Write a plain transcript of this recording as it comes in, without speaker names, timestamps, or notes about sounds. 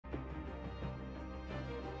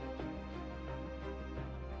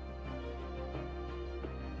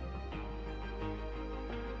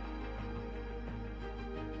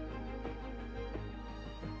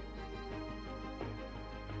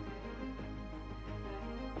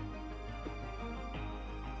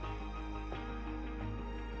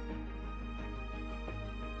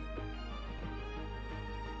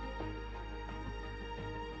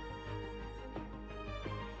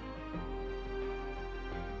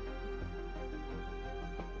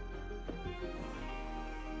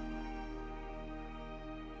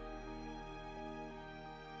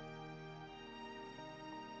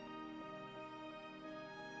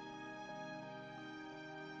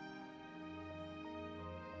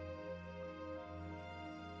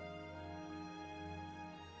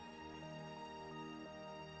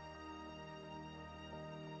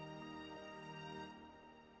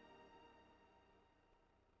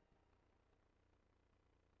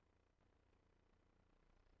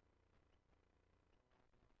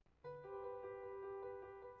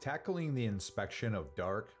Tackling the inspection of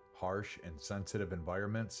dark, harsh, and sensitive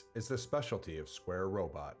environments is the specialty of Square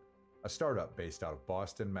Robot, a startup based out of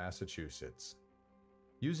Boston, Massachusetts.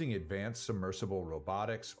 Using advanced submersible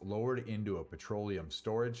robotics lowered into a petroleum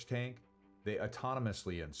storage tank, they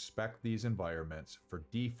autonomously inspect these environments for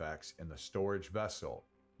defects in the storage vessel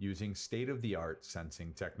using state-of-the-art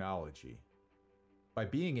sensing technology. By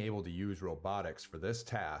being able to use robotics for this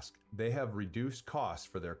task, they have reduced costs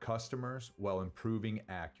for their customers while improving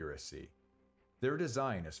accuracy. Their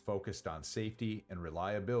design is focused on safety and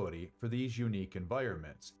reliability for these unique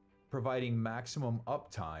environments, providing maximum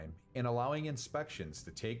uptime and allowing inspections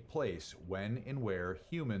to take place when and where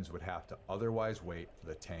humans would have to otherwise wait for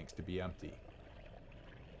the tanks to be empty.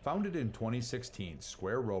 Founded in 2016,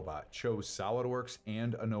 Square Robot chose SOLIDWORKS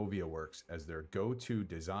and InnoviaWorks as their go-to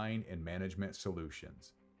design and management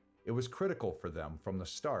solutions. It was critical for them from the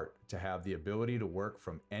start to have the ability to work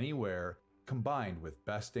from anywhere combined with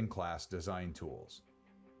best-in-class design tools.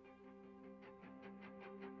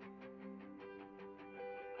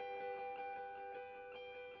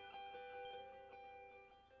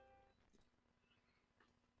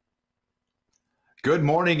 Good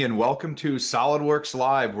morning and welcome to SolidWorks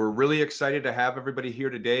Live. We're really excited to have everybody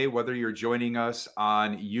here today, whether you're joining us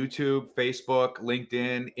on YouTube, Facebook,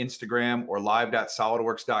 LinkedIn, Instagram, or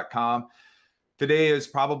live.solidworks.com. Today is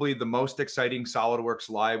probably the most exciting SolidWorks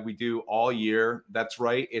Live we do all year. That's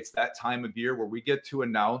right, it's that time of year where we get to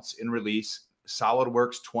announce and release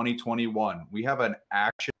SolidWorks 2021. We have an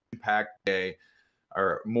action-packed day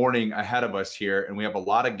or morning ahead of us here, and we have a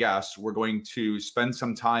lot of guests. We're going to spend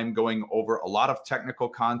some time going over a lot of technical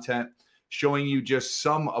content, showing you just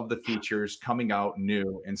some of the features coming out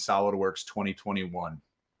new in SolidWorks 2021.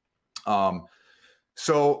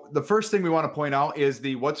 So the first thing we want to point out is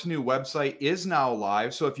the What's New website is now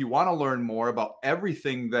live. So if you want to learn more about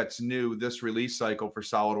everything that's new this release cycle for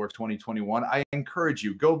SolidWorks 2021, I encourage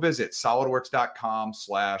you, go visit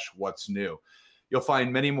solidworks.com/what's new. You'll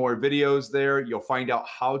find many more videos there. You'll find out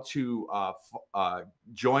how to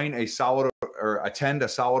join a attend a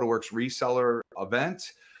SolidWorks reseller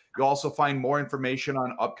event. You'll also find more information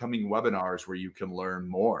on upcoming webinars where you can learn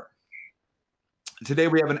more. Today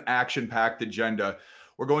we have an action-packed agenda.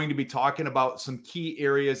 We're going to be talking about some key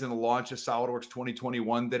areas in the launch of SolidWorks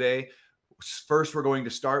 2021 today. First, we're going to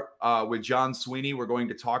start with John Sweeney. We're going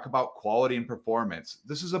to talk about quality and performance.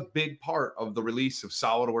 This is a big part of the release of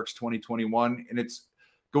SolidWorks 2021, and it's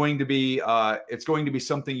going to be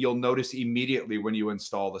something you'll notice immediately when you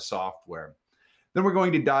install the software. Then we're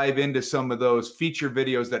going to dive into some of those feature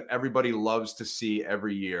videos that everybody loves to see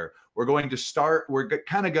every year. We're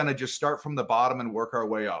kind of going to just start from the bottom and work our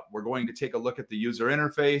way up. We're going to take a look at the user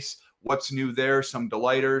interface, what's new there, some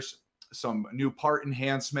delighters, some new part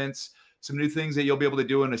enhancements, some new things that you'll be able to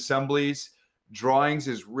do in assemblies. Drawings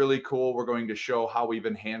is really cool. We're going to show how we've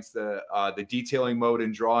enhanced the detailing mode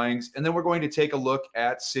in drawings. And then we're going to take a look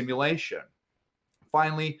at simulation.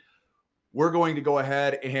 Finally, we're going to go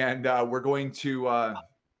ahead and we're going to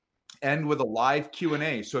end with a live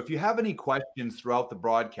Q&A. So if you have any questions throughout the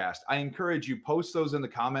broadcast, I encourage you post those in the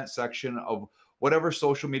comment section of whatever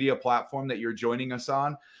social media platform that you're joining us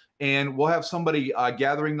on. And we'll have somebody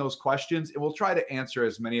gathering those questions, and we'll try to answer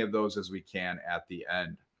as many of those as we can at the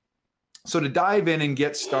end. So to dive in and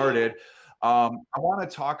get started, I want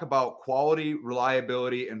to talk about quality,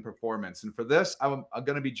 reliability, and performance. And for this, I'm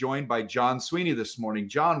going to be joined by John Sweeney this morning.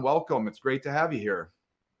 John, welcome. It's great to have you here.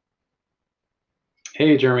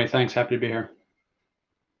 Hey, Jeremy. Thanks. Happy to be here.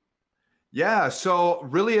 Yeah, so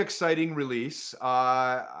really exciting release.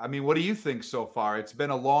 I mean, what do you think so far? It's been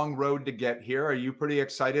a long road to get here. Are you pretty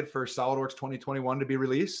excited for SolidWorks 2021 to be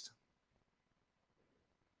released?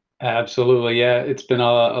 Absolutely. Yeah, it's been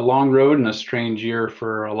a long road and a strange year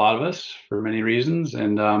for a lot of us for many reasons.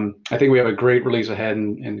 And I think we have a great release ahead,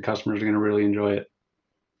 and customers are going to really enjoy it.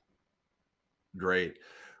 Great.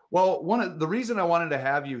 Well, the reason I wanted to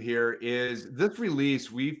have you here is this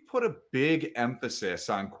release, we've put a big emphasis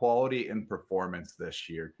on quality and performance this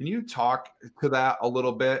year. Can you talk to that a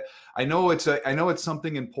little bit? I know it's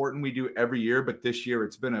something important we do every year, but this year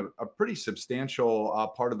it's been a pretty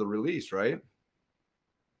substantial part of the release, right?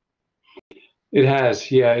 It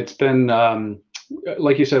has. Yeah, it's been,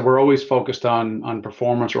 like you said, we're always focused on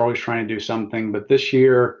performance. We're always trying to do something. But this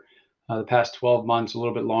year, the past 12 months, a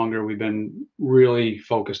little bit longer, we've been really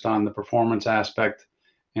focused on the performance aspect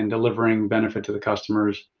and delivering benefit to the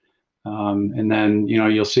customers. And then,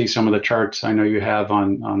 you'll see some of the charts I know you have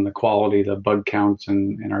on the quality, the bug counts,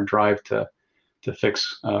 and our drive to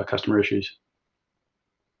fix customer issues.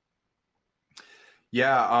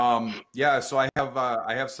 Yeah. So I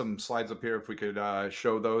have some slides up here if we could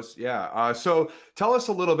show those. Yeah. So tell us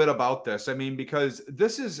a little bit about this. I mean, because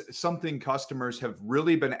this is something customers have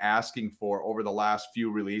really been asking for over the last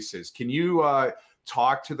few releases. Can you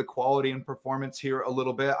talk to the quality and performance here a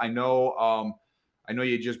little bit? I know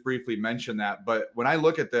you just briefly mentioned that, but when I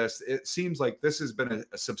look at this, it seems like this has been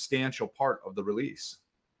a substantial part of the release.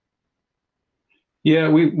 Yeah,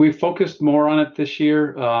 we focused more on it this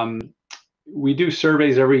year. We do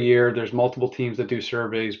surveys every year. There's multiple teams that do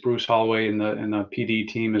surveys. Bruce Holloway and the PD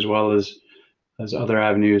team, as well as other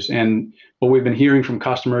avenues. And what we've been hearing from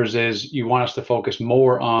customers is you want us to focus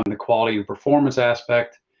more on the quality and performance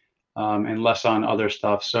aspect, and less on other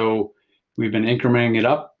stuff. So we've been incrementing it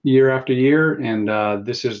up year after year, and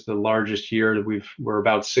this is the largest year that we're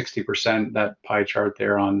about 60%, that pie chart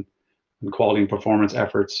there, on quality and performance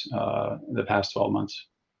efforts the past 12 months.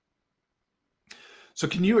 So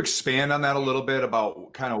can you expand on that a little bit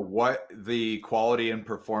about kind of what the quality and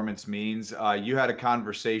performance means? You had a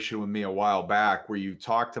conversation with me a while back where you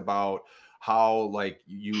talked about how like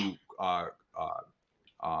how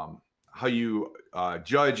you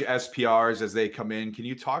judge SPRs as they come in. Can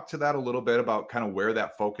you talk to that a little bit about kind of where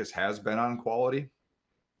that focus has been on quality?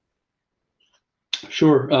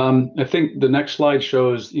 Sure. I think the next slide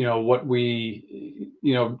shows,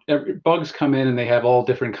 bugs come in and they have all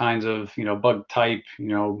different kinds of, bug type.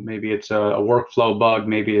 Maybe it's a workflow bug,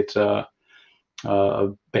 maybe it's a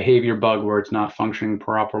behavior bug where it's not functioning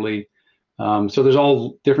properly. So there's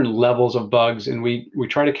all different levels of bugs, and we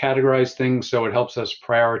try to categorize things so it helps us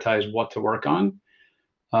prioritize what to work on.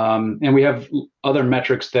 And we have other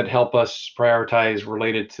metrics that help us prioritize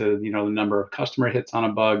related to, the number of customer hits on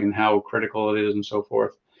a bug and how critical it is and so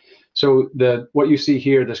forth. So what you see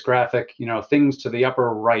here, this graphic, things to the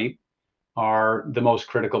upper right are the most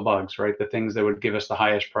critical bugs, right? The things that would give us the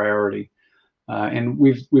highest priority. And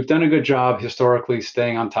we've done a good job historically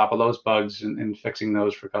staying on top of those bugs and fixing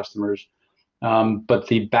those for customers. But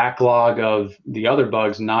the backlog of the other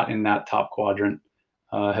bugs not in that top quadrant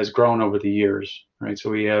has grown over the years, right? So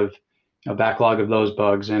we have a backlog of those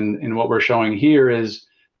bugs, and what we're showing here is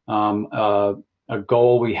a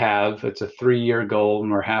goal we have. It's a 3-year goal,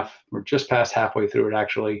 and we're just past halfway through it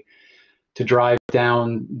actually, to drive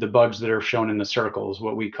down the bugs that are shown in the circles,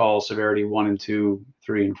 what we call severity 1 and 2,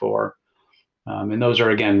 3 and 4. And those are,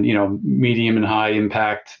 again, medium and high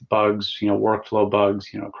impact bugs, workflow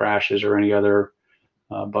bugs, crashes or any other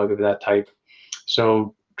bug of that type.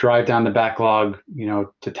 So drive down the backlog,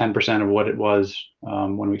 to 10% of what it was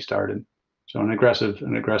when we started. So an aggressive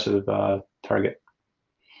target.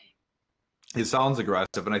 It sounds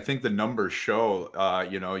aggressive, and I think the numbers show.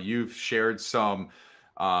 You've shared some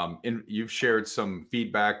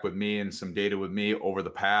feedback with me and some data with me over the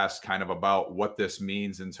past, kind of about what this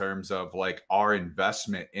means in terms of like our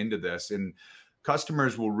investment into this, and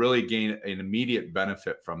customers will really gain an immediate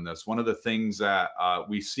benefit from this. One of the things that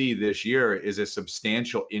we see this year is a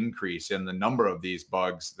substantial increase in the number of these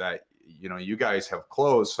bugs that you guys have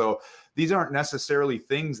closed. So these aren't necessarily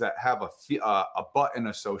things that have a button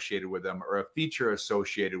associated with them or a feature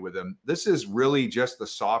associated with them. This is really just the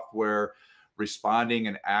software responding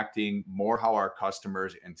and acting more how our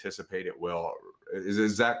customers anticipate it will.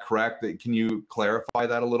 Is that correct? Can you clarify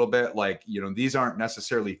that a little bit? Like, these aren't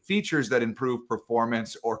necessarily features that improve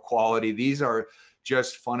performance or quality. These are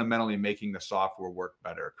just fundamentally making the software work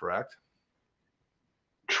better, correct?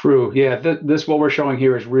 True. Yeah. What we're showing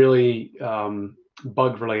here is really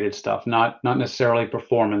bug related stuff, not necessarily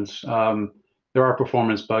performance. There are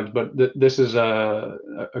performance bugs, but this is a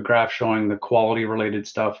graph showing the quality related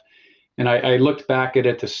stuff. And I looked back at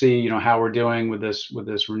it to see, how we're doing with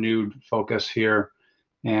this renewed focus here.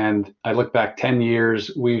 And I looked back 10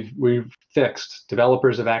 years.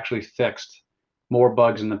 Developers have actually fixed more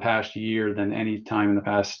bugs in the past year than any time in the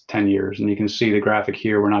past 10 years. And you can see the graphic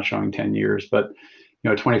here. We're not showing 10 years, but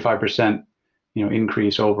 25%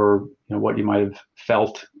 increase over what you might have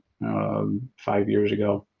felt 5 years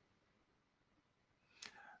ago.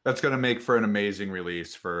 That's going to make for an amazing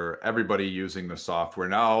release for everybody using the software.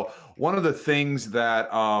 Now, one of the things that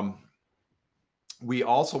we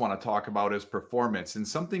also want to talk about is performance. And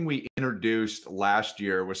something we introduced last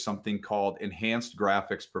year was something called enhanced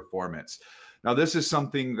graphics performance. Now, this is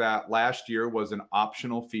something that last year was an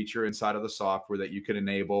optional feature inside of the software that you could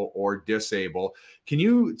enable or disable. Can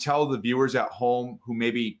you tell the viewers at home who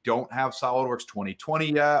maybe don't have SOLIDWORKS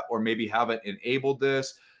 2020 yet, or maybe haven't enabled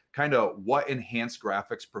this, kind of what enhanced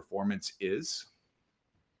graphics performance is?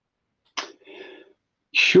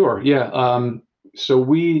 Sure. Yeah. So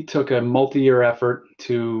we took a multi-year effort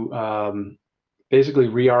to basically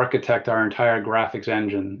re-architect our entire graphics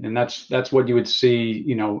engine, and that's what you would see,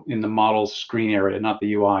 in the model screen area, not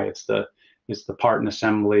the UI. It's the part and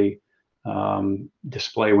assembly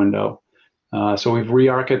display window. So we've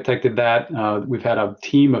re-architected that. We've had a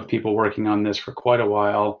team of people working on this for quite a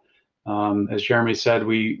while. As Jeremy said,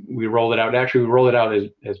 we rolled it out. Actually, we rolled it out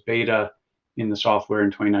as beta in the software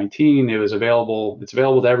in 2019. It's available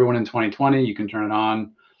to everyone in 2020. You can turn it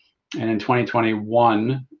on. And in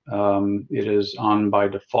 2021, it is on by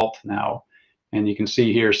default now. And you can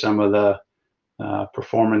see here some of the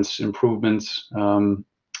performance improvements.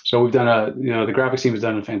 So we've done the graphics team has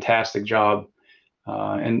done a fantastic job.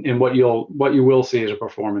 And what you will see is a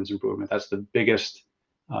performance improvement. That's the biggest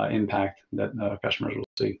impact that customers will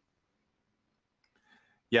see.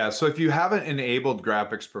 Yeah, so if you haven't enabled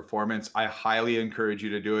graphics performance, I highly encourage you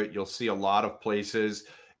to do it. You'll see a lot of places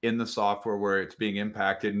in the software where it's being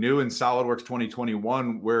impacted. New in SOLIDWORKS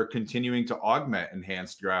 2021, we're continuing to augment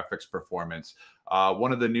enhanced graphics performance.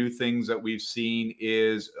 One of the new things that we've seen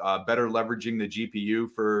is better leveraging the GPU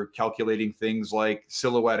for calculating things like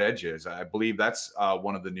silhouette edges. I believe that's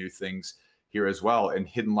one of the new things here as well, and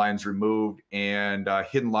hidden lines removed and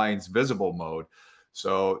hidden lines visible mode.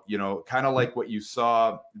 So, kind of like what you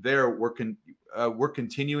saw there, we're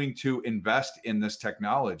continuing to invest in this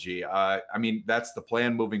technology. I mean, that's the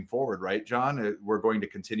plan moving forward, right, John? We're going to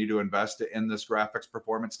continue to invest in this graphics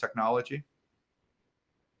performance technology.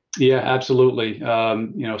 Yeah, absolutely.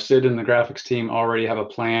 Sid and the graphics team already have a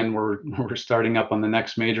plan. We're starting up on the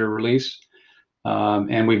next major release,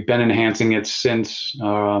 and we've been enhancing it since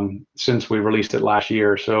we released it last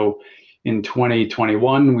year. So in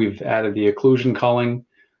 2021, we've added the occlusion culling,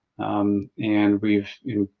 and we've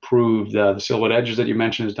improved the silhouette edges that you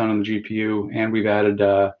mentioned is done on the GPU, and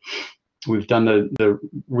we've done the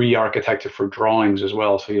re-architecture for drawings as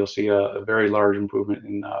well. So you'll see a very large improvement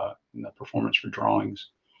in the performance for drawings.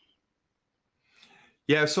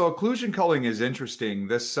 Yeah, so occlusion culling is interesting.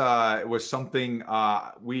 This was something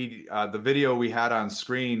the video we had on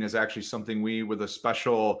screen is actually something with a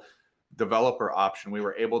special developer option, we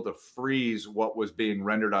were able to freeze what was being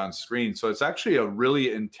rendered on screen. So it's actually a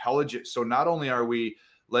really intelligent. So not only are we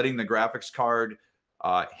letting the graphics card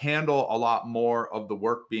handle a lot more of the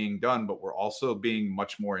work being done, but we're also being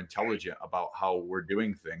much more intelligent about how we're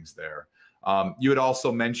doing things there. You had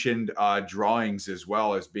also mentioned drawings as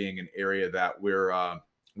well as being an area that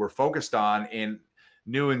we're focused on. And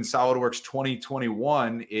new in SOLIDWORKS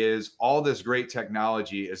 2021 is all this great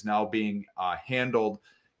technology is now being handled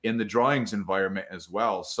in the drawings environment as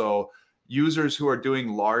well. So users who are doing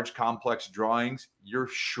large complex drawings, you're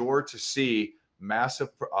sure to see massive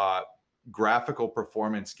graphical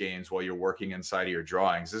performance gains while you're working inside of your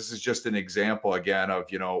drawings. This is just an example again of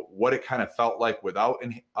what it kind of felt like without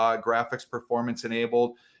graphics performance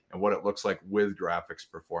enabled and what it looks like with graphics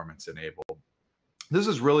performance enabled. This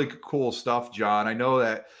is really cool stuff, John. I know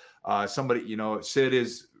that Sid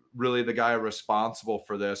is really the guy responsible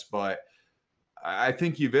for this, but I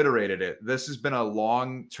think you've iterated it. This has been a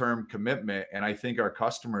long-term commitment, and I think our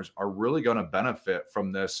customers are really going to benefit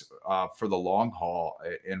from this for the long haul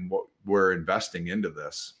in what we're investing into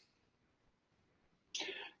this.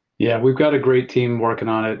 Yeah, we've got a great team working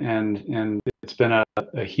on it, and it's been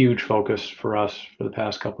a huge focus for us for the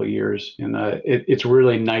past couple of years. And it's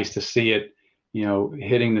really nice to see it,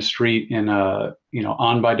 hitting the street. And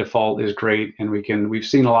on by default is great, and we've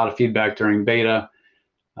seen a lot of feedback during beta.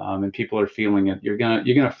 And people are feeling it. You're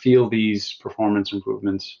gonna feel these performance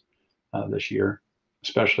improvements this year,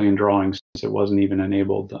 especially in drawings, since it wasn't even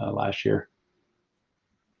enabled last year.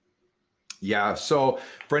 Yeah, so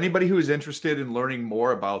for anybody who is interested in learning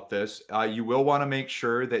more about this, you will want to make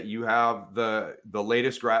sure that you have the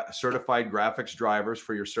latest certified graphics drivers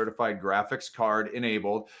for your certified graphics card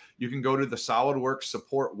enabled. You can go to the SOLIDWORKS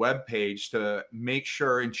support webpage to make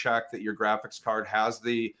sure and check that your graphics card has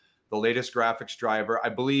the latest graphics driver. I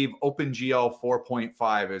believe OpenGL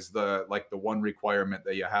 4.5 is the one requirement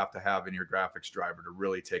that you have to have in your graphics driver to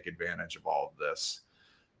really take advantage of all of this.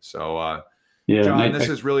 So, yeah, John, this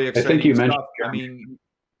is really exciting. I think you stuff. mentioned. I mean,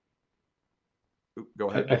 go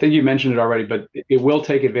ahead. I think you mentioned it already, but it will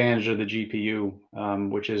take advantage of the GPU,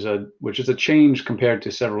 which is a change compared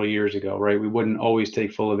to several years ago, right? We wouldn't always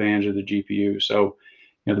take full advantage of the GPU. So,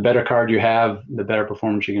 the better card you have, the better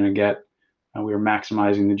performance you're going to get. We are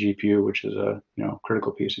maximizing the GPU, which is a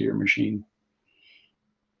critical piece of your machine.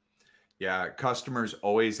 Yeah, customers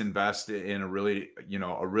always invest in a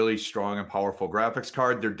really strong and powerful graphics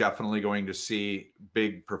card. They're definitely going to see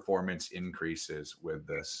big performance increases with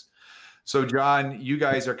this. So John, you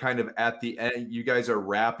guys are kind of at the end. You guys are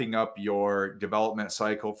wrapping up your development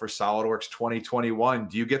cycle for SolidWorks 2021.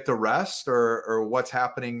 Do you get the rest, or what's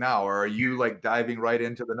happening now? Or are you like diving right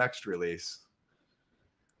into the next release?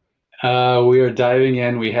 We are diving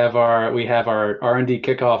in. We have our R&D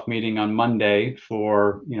kickoff meeting on Monday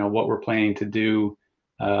for what we're planning to do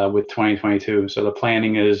with 2022. So the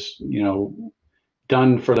planning is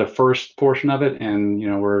done for the first portion of it, and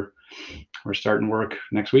we're starting work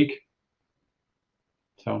next week.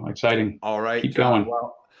 So exciting. All right, Keep John. going.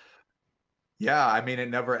 Well, yeah, I mean,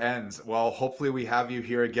 it never ends. Well, hopefully we have you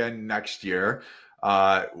here again next year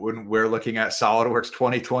when we're looking at SolidWorks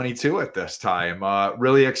 2022 at this time.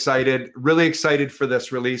 Really excited for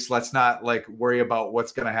this release. Let's not like worry about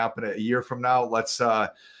what's going to happen a year from now. Let's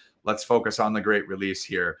focus on the great release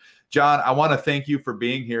here. John, I want to thank you for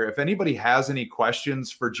being here. If anybody has any questions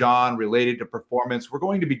for John related to performance, we're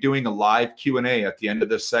going to be doing a live Q&A at the end of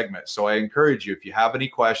this segment. So I encourage you, if you have any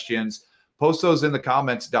questions, post those in the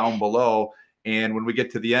comments down below. And when we get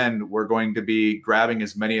to the end, we're going to be grabbing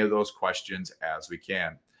as many of those questions as we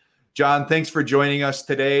can. John, thanks for joining us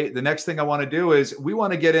today. The next thing I want to do is we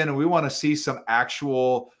want to get in and we want to see some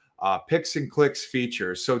actual picks and clicks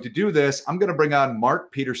features. So to do this, I'm going to bring on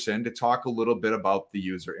Mark Peterson to talk a little bit about the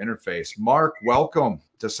user interface. Mark, welcome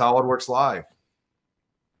to SolidWorks Live.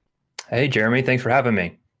 Hey, Jeremy, thanks for having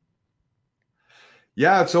me.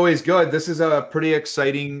 Yeah, it's always good. This is a pretty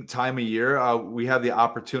exciting time of year. We have the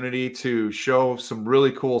opportunity to show some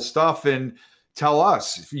really cool stuff and tell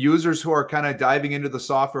us, users who are kind of diving into the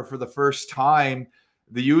software for the first time,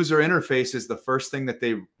 the user interface is the first thing that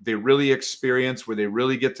they really experience, where they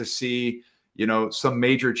really get to see, some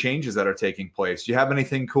major changes that are taking place. Do you have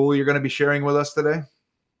anything cool you're going to be sharing with us today?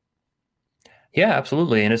 Yeah,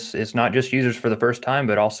 absolutely. And it's not just users for the first time,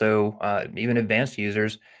 but also even advanced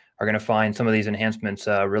users are going to find some of these enhancements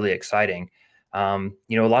really exciting. A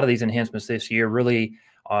lot of these enhancements this year really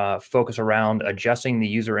focus around adjusting the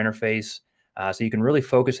user interface so you can really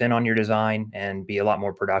focus in on your design and be a lot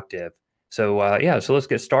more productive. So so let's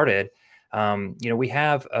get started. We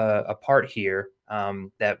have a part here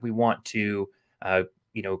that we want to,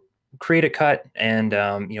 create a cut and,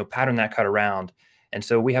 pattern that cut around. And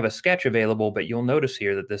so we have a sketch available, but you'll notice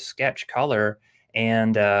here that the sketch color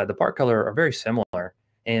and the part color are very similar.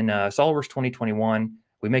 In SOLIDWORKS 2021,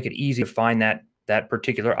 we make it easy to find that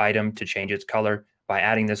particular item to change its color by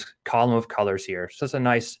adding this column of colors here. So it's a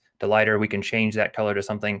nice delighter. We can change that color to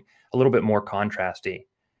something a little bit more contrasty.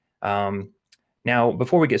 Now,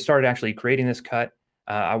 before we get started actually creating this cut,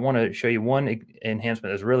 I want to show you one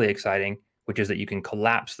enhancement that's really exciting, which is that you can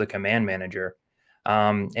collapse the command manager.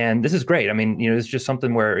 And this is great. I mean, it's just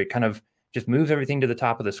something where it kind of just moves everything to the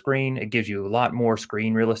top of the screen. It gives you a lot more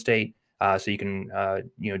screen real estate, so you can,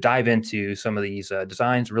 dive into some of these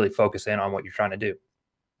designs, really focus in on what you're trying to do.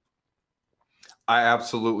 I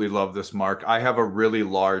absolutely love this, Mark. I have a really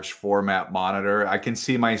large format monitor. I can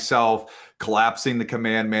see myself collapsing the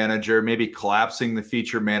command manager, maybe collapsing the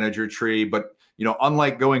feature manager tree. But,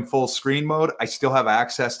 unlike going full screen mode, I still have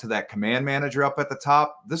access to that command manager up at the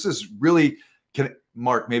top. This is really,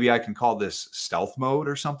 Mark, maybe I can call this stealth mode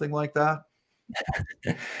or something like that.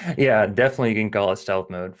 Yeah, definitely you can call it stealth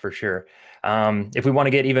mode for sure. If we want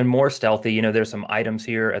to get even more stealthy, there's some items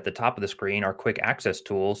here at the top of the screen, our quick access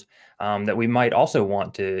tools that we might also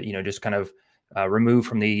want to, just kind of remove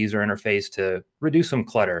from the user interface to reduce some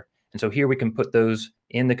clutter. And so here we can put those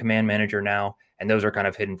in the command manager now, and those are kind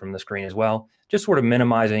of hidden from the screen as well, just sort of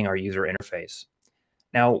minimizing our user interface.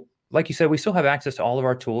 Now, like you said, we still have access to all of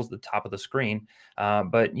our tools at the top of the screen,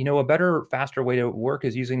 but a better, faster way to work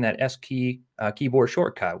is using that S key keyboard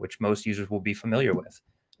shortcut, which most users will be familiar with.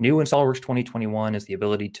 New in SOLIDWORKS 2021 is the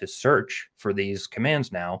ability to search for these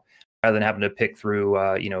commands now, rather than having to pick through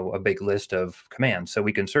a big list of commands. So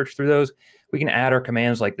we can search through those. We can add our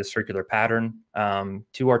commands like the circular pattern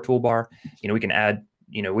to our toolbar. We can add,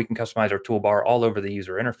 we can customize our toolbar all over the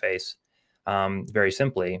user interface very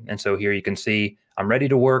simply. And so here you can see I'm ready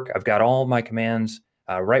to work. I've got all my commands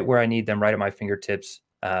right where I need them, right at my fingertips,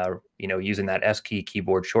 using that S key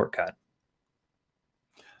keyboard shortcut.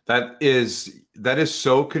 That is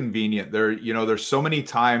so convenient. There's so many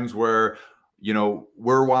times where,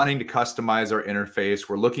 we're wanting to customize our interface.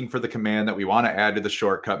 We're looking for the command that we want to add to the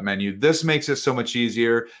shortcut menu. This makes it so much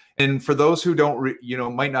easier. And for those who don't,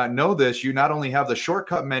 might not know this, you not only have the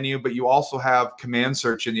shortcut menu, but you also have command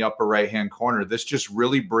search in the upper right-hand corner. This just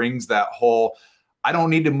really brings that whole, I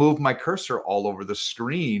don't need to move my cursor all over the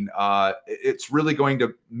screen. It's really going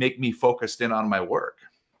to make me focused in on my work.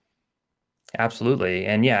 Absolutely.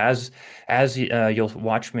 And yeah, as you'll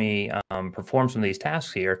watch me perform some of these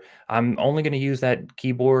tasks here, I'm only going to use that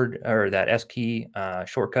keyboard or that S key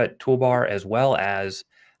shortcut toolbar, as well as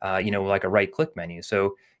like a right click menu.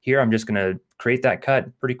 So here I'm just going to create that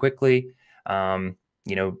cut pretty quickly,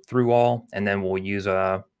 through all, and then we'll use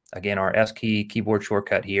again our S key keyboard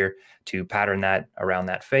shortcut here to pattern that around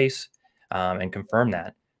that face and confirm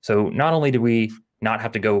that. So not only do we not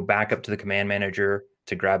have to go back up to the command manager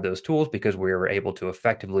to grab those tools, because we were able to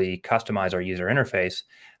effectively customize our user interface.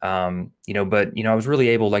 But I was really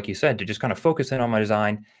able, like you said, to just kind of focus in on my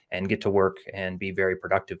design and get to work and be very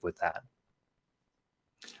productive with that.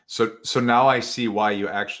 So now I see why you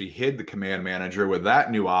actually hid the command manager with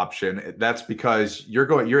that new option. That's because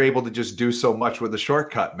you're able to just do so much with the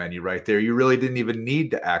shortcut menu right there. You really didn't even need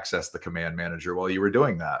to access the command manager while you were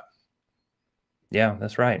doing that. Yeah,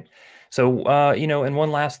 that's right. So, and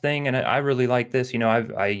one last thing, and I really like this,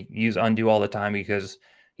 I use undo all the time because,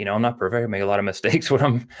 I'm not perfect. I make a lot of mistakes when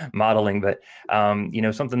I'm modeling, but,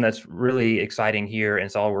 something that's really exciting here in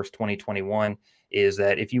SOLIDWORKS 2021 is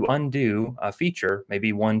that if you undo a feature,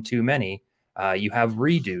 maybe one too many, you have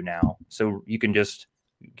redo now. So you can just,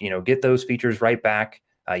 get those features right back.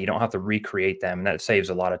 You don't have to recreate them, and that saves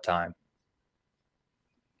a lot of time.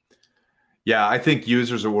 Yeah, I think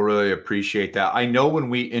users will really appreciate that. I know when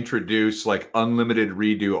we introduced like unlimited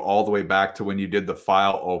redo all the way back to when you did the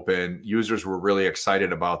file open, users were really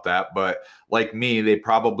excited about that. But like me, they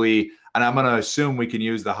probably, and I'm going to assume we can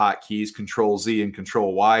use the hotkeys Control Z and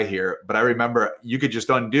Control Y here. But I remember you could just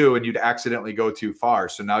undo and you'd accidentally go too far.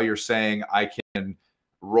 So now you're saying I can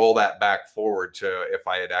roll that back forward to if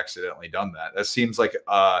I had accidentally done that. That seems like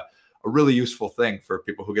a really useful thing for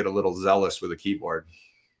people who get a little zealous with a keyboard.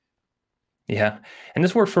 Yeah, and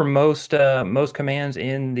this works for most commands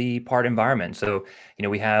in the part environment. So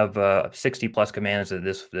we have 60 plus commands that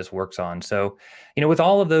this works on. So with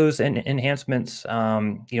all of those enhancements,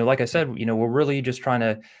 like I said, we're really just trying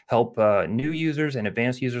to help new users and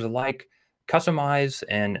advanced users alike customize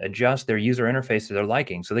and adjust their user interface to their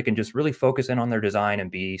liking, so they can just really focus in on their design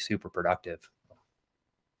and be super productive.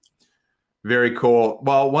 Very cool.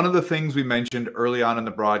 Well, one of the things we mentioned early on in the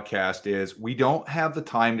broadcast is we don't have the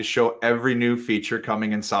time to show every new feature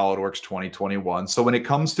coming in SOLIDWORKS 2021. So when it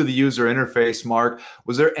comes to the user interface, Mark,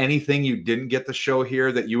 was there anything you didn't get to show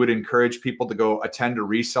here that you would encourage people to go attend a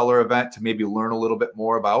reseller event to maybe learn a little bit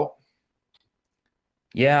more about?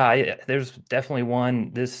 Yeah, there's definitely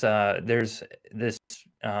one. There's this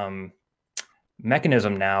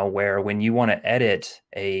mechanism now where when you want to edit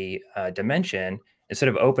a dimension, instead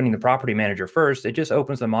of opening the property manager first, it just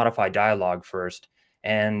opens the modify dialog first.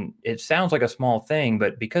 And it sounds like a small thing,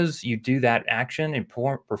 but because you do that action and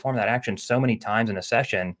perform that action so many times in a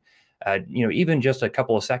session, even just a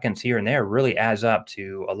couple of seconds here and there really adds up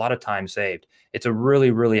to a lot of time saved. It's a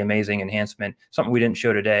really, really amazing enhancement, something we didn't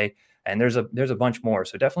show today. And there's a bunch more.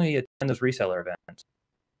 So definitely attend those reseller events.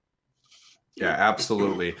 Yeah,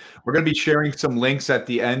 absolutely. We're going to be sharing some links at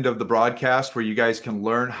the end of the broadcast where you guys can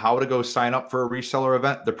learn how to go sign up for a reseller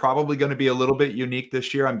event. They're probably going to be a little bit unique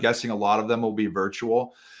this year. I'm guessing a lot of them will be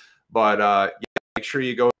virtual, but yeah, make sure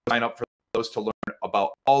you go sign up for those to learn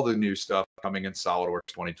about all the new stuff coming in SOLIDWORKS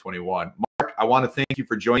 2021. Mark, I want to thank you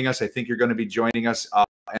for joining us. I think you're going to be joining us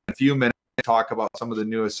in a few minutes to talk about some of the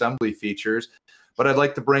new assembly features. But I'd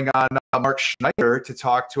like to bring on Mark Schneider to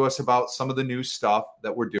talk to us about some of the new stuff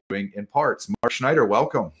that we're doing in parts. Mark Schneider,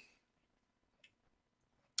 welcome.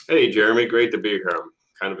 Hey, Jeremy, great to be here. I'm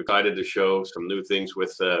kind of excited to show some new things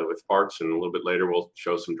with parts, and a little bit later we'll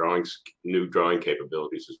show some new drawing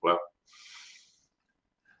capabilities as well.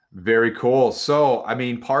 Very cool. So, I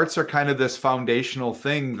mean, parts are kind of this foundational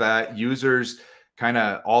thing that users kind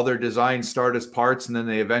of all their designs start as parts and then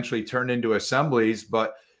they eventually turn into assemblies.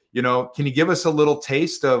 But can you give us a little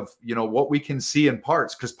taste of, what we can see in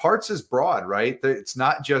parts? Because parts is broad, right? It's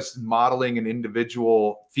not just modeling an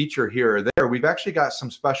individual feature here or there. We've actually got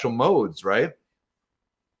some special modes, right?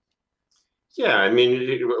 Yeah, I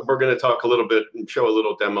mean, we're going to talk a little bit and show a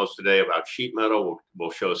little demos today about sheet metal.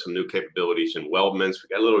 We'll show some new capabilities in weldments.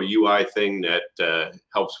 We got a little UI thing that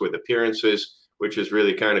helps with appearances, which is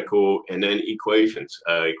really kind of cool. And then equations.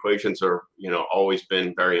 Equations are, always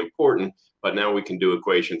been very important. But now we can do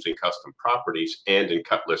equations in custom properties and in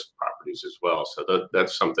cut list properties as well. So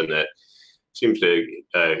that's something that seems to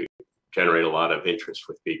generate a lot of interest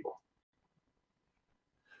with people.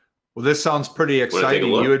 Well, this sounds pretty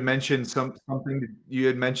exciting. You had mentioned something. You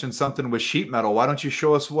had mentioned something with sheet metal. Why don't you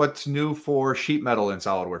show us what's new for sheet metal in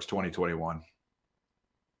SOLIDWORKS 2021?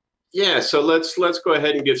 Yeah, so let's go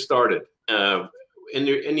ahead and get started. in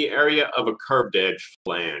the area of a curved edge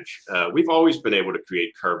flange, we've always been able to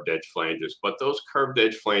create curved edge flanges, but those curved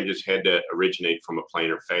edge flanges had to originate from a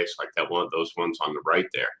planar face, like those ones on the right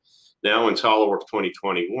there. Now in SOLIDWORKS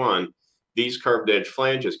 2021, these curved edge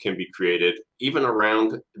flanges can be created even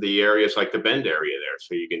around the areas like the bend area there.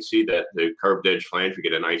 So you can see that the curved edge flange, we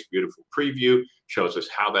get a nice, beautiful preview, shows us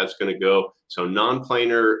how that's going to go. So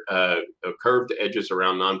non-planar, curved edges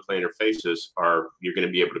around non-planar faces you're going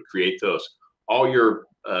to be able to create those. All your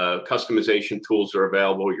customization tools are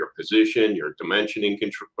available, your position, your dimension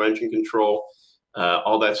control,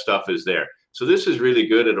 all that stuff is there. So this is really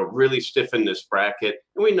good. It'll really stiffen this bracket.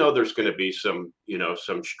 And we know there's going to be some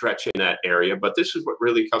stretch in that area, but this is what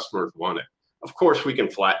really customers wanted. Of course, we can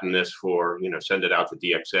flatten this for, send it out to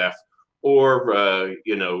DXF or,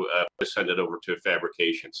 send it over to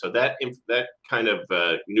fabrication. So that kind of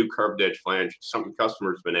new curved edge flange, something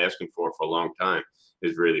customers have been asking for a long time,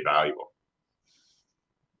 is really valuable.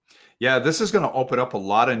 Yeah, this is going to open up a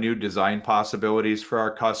lot of new design possibilities for our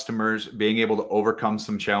customers, being able to overcome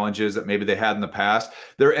some challenges that maybe they had in the past.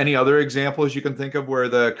 There any other examples you can think of where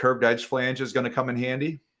the curved edge flange is going to come in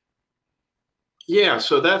handy? Yeah,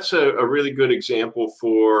 so that's a really good example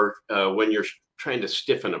for when you're trying to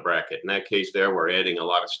stiffen a bracket. In that case there, we're adding a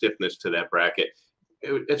lot of stiffness to that bracket.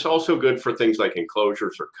 It's also good for things like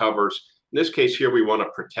enclosures or covers. In this case here, we want to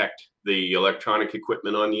protect the electronic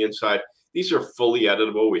equipment on the inside. These are fully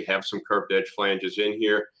editable. We have some curved edge flanges in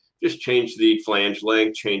here. Just change the flange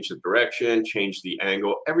length, change the direction, change the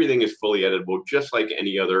angle. Everything is fully editable, just like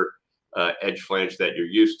any other edge flange that you're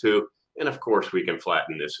used to. And of course, we can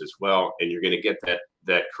flatten this as well. And you're going to get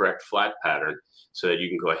that correct flat pattern so that you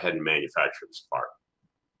can go ahead and manufacture this part.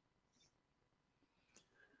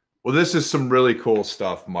 Well, this is some really cool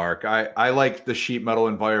stuff, Mark. I like the sheet metal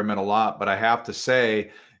environment a lot, but I have to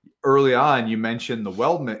say, early on, you mentioned the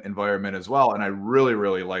weldment environment as well, and I really,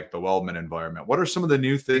 really like the weldment environment. What are some of the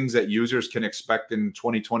new things that users can expect in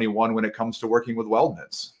 2021 when it comes to working with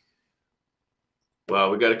weldments?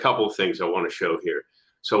 Well, we got a couple of things I want to show here.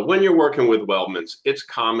 So when you're working with weldments, it's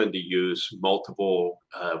common to use multiple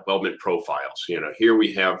weldment profiles. Here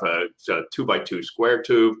we have a 2x2 square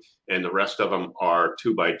tube, and the rest of them are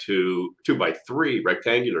 2x3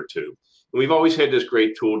 rectangular tube. And we've always had this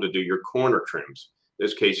great tool to do your corner trims. In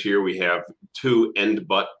this case here, we have two end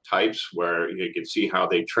butt types where you can see how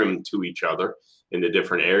they trim to each other in the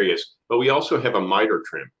different areas. But we also have a miter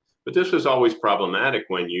trim. But this was always problematic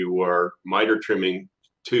when you were miter trimming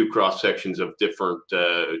two cross sections of different,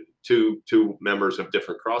 two members of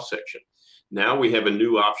different cross section. Now we have a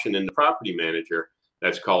new option in the Property Manager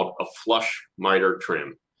that's called a flush miter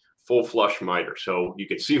trim. Full flush miter. So you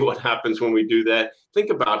can see what happens when we do that.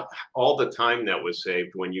 Think about all the time that was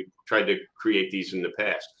saved when you tried to create these in the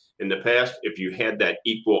past. In the past, if you had that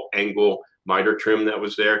equal angle miter trim that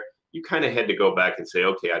was there, you kind of had to go back and say,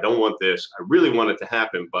 okay, I don't want this. I really want it to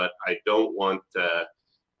happen, but I don't want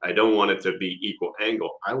it to be equal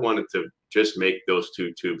angle. I wanted to just make those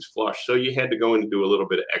two tubes flush. So you had to go in and do a little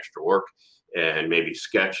bit of extra work and maybe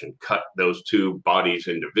sketch and cut those two bodies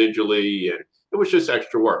individually, and it was just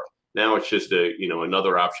extra work. Now it's just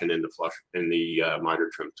another option in the miter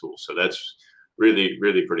trim tool. So that's really,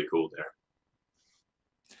 really pretty cool there.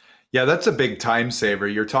 Yeah, that's a big time saver.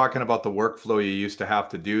 You're talking about the workflow you used to have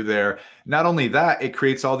to do there. Not only that, it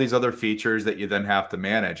creates all these other features that you then have to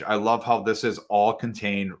manage. I love how this is all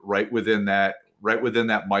contained right within that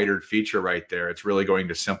mitered feature right there. It's really going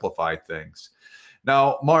to simplify things.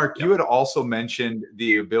 Now, Mark, you had also mentioned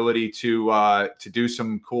the ability to do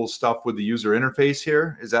some cool stuff with the user interface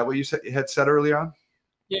here. Is that what you had said earlier on?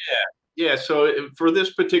 Yeah. So for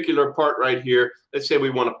this particular part right here, let's say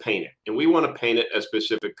we want to paint it, and we want to paint it a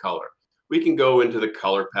specific color. We can go into the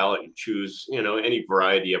color palette and choose, any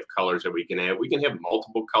variety of colors that we can have. We can have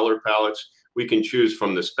multiple color palettes. We can choose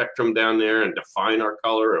from the spectrum down there and define our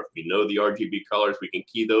color. If we know the RGB colors, we can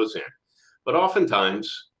key those in. But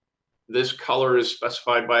oftentimes, this color is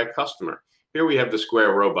specified by a customer. Here we have the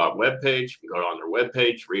Square Robot webpage. You go on their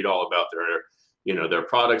webpage, read all about their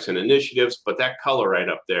products and initiatives, but that color right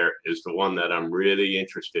up there is the one that I'm really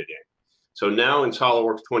interested in. So now in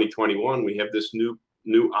SOLIDWORKS 2021, we have this new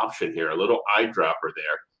option here, a little eyedropper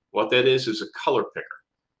there. What that is a color picker.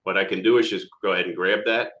 What I can do is just go ahead and grab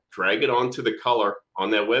that, drag it onto the color on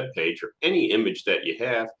that webpage or any image that you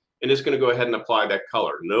have, and it's going to go ahead and apply that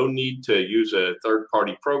color. No need to use a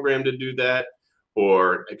third-party program to do that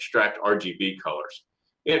or extract RGB colors.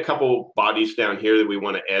 We have a couple bodies down here that we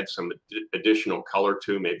want to add some additional color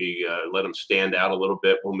to, maybe let them stand out a little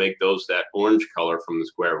bit. We'll make those that orange color from the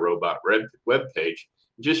Square Robot web page.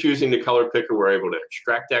 Just using the color picker, we're able to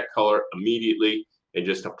extract that color immediately and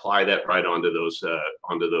just apply that right onto those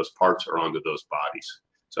parts or onto those bodies.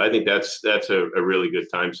 So I think that's a really good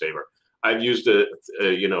time saver. I've used a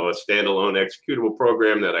standalone executable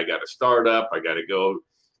program that I got to start up. I got to go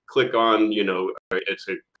click on, it's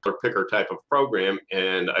a color picker type of program,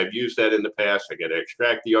 and I've used that in the past. I got to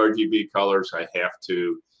extract the RGB colors. I have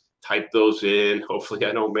to type those in. Hopefully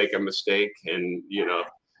I don't make a mistake, and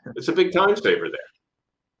it's a big time saver there.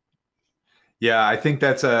 Yeah, I think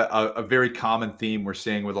that's a very common theme we're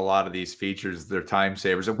seeing with a lot of these features. They're time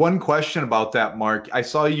savers. And one question about that, Mark, I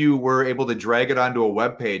saw you were able to drag it onto a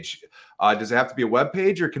web page. Does it have to be a web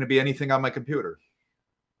page, or can it be anything on my computer?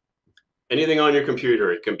 Anything on your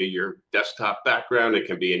computer. It can be your desktop background. It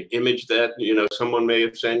can be an image that someone may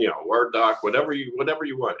have sent you, a Word doc, whatever you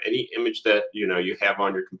want. Any image that you have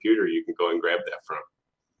on your computer, you can go and grab that from.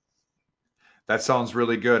 That sounds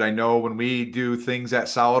really good. I know when we do things at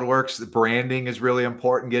SolidWorks, the branding is really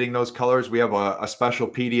important, getting those colors. We have a special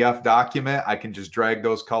PDF document. I can just drag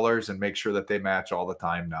those colors and make sure that they match all the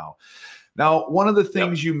time now. Now, one of the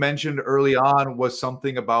things you mentioned early on was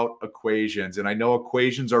something about equations. And I know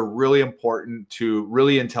equations are really important to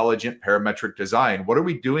really intelligent parametric design. What are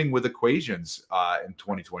we doing with equations in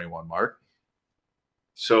 2021, Mark?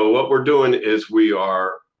 So what we're doing is we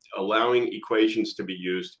are allowing equations to be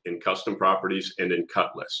used in custom properties and in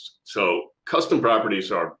cut lists. So custom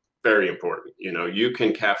properties are very important. You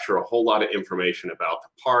can capture a whole lot of information about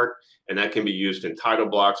the part, and that can be used in title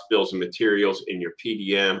blocks, bills of materials, in your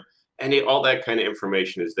PDM, and all that kind of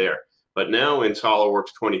information is there. But now in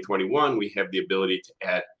SolidWorks 2021, we have the ability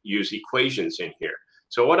to use equations in here.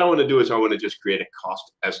 So what I want to do is I want to just create a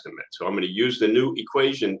cost estimate. So I'm going to use the new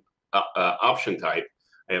equation option type.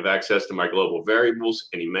 I have access to my global variables,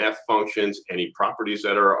 any math functions, any properties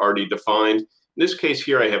that are already defined. In this case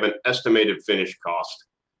here, I have an estimated finish cost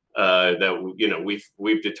that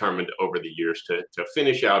we've determined over the years to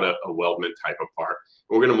finish out a weldment type of part.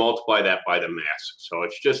 We're going to multiply that by the mass. So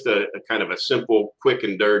it's just a kind of a simple, quick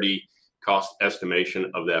and dirty cost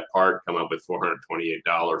estimation of that part, come up with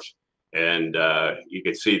 $428. And you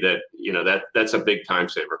can see that, that's a big time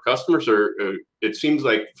saver. Customers it seems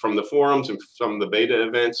like from the forums and some of the beta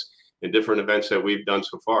events and different events that we've done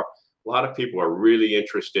so far, a lot of people are really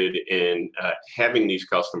interested in having these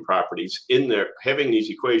custom properties having these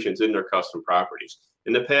equations in their custom properties.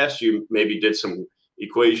 In the past, you maybe did some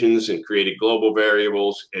equations and created global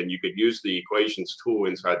variables, and you could use the equations tool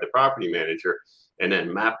inside the property manager and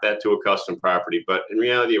then map that to a custom property. But in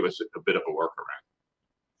reality, it was a bit of a workaround.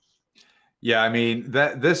 Yeah, I mean,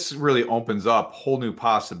 this really opens up whole new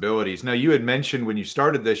possibilities. Now, you had mentioned when you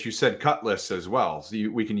started this, you said cut lists as well. So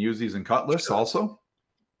we can use these in cut lists also?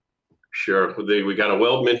 Sure. We got a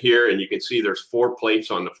weldment here, and you can see there's 4 plates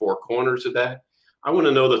on the 4 corners of that. I want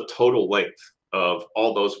to know the total length of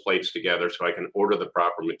all those plates together so I can order the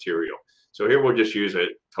proper material. So here we'll just use a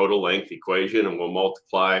total length equation, and we'll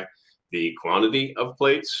multiply the quantity of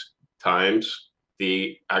plates times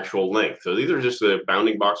the actual length. So these are just the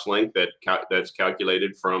bounding box length that's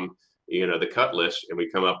calculated from the cut list, and we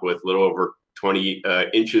come up with a little over 20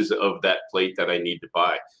 inches of that plate that I need to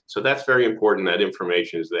buy. So that's very important. That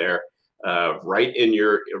information is there right in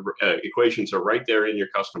your equations are right there in your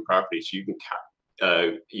custom property. So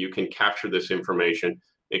you can capture this information.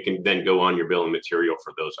 It can then go on your bill of material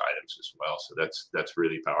for those items as well. So that's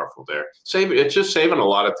really powerful there. It's just saving a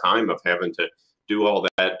lot of time of having to do all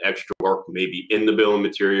that extra work, maybe in the bill of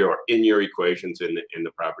material or in your equations in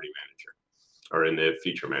the property manager or in the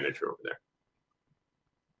feature manager over there.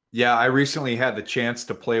 Yeah, I recently had the chance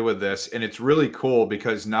to play with this, and it's really cool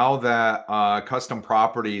because now that custom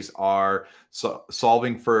properties are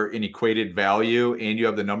solving for an equated value and you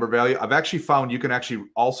have the number value, I've actually found you can actually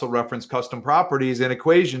also reference custom properties and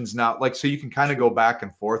equations now, so you can kind of go back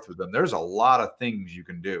and forth with them. There's a lot of things you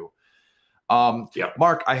can do.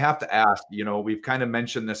 Mark, I have to ask, we've kind of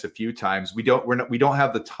mentioned this a few times. We don't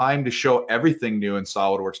have the time to show everything new in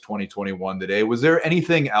SolidWorks 2021 today. Was there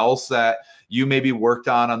anything else that you maybe worked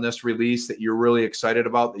on this release that you're really excited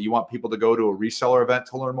about that you want people to go to a reseller event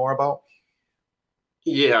to learn more about?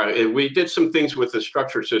 Yeah, we did some things with the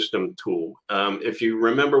structure system tool. If you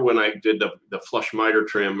remember when I did the flush miter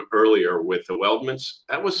trim earlier with the weldments,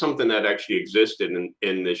 that was something that actually existed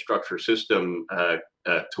in the structure system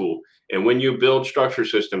tool. And when you build structure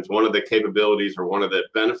systems, one of the capabilities or one of the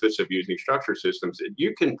benefits of using structure systems,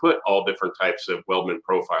 you can put all different types of weldment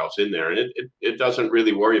profiles in there, and it doesn't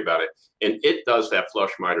really worry about it. And it does that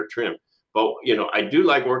flush miter trim. But, I do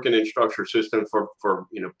like working in structure system for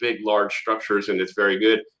big, large structures, and it's very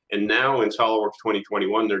good. And now in SOLIDWORKS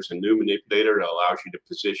 2021, there's a new manipulator that allows you to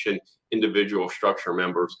position individual structure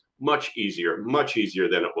members much easier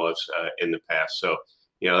than it was in the past. So,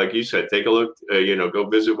 like you said, take a look, go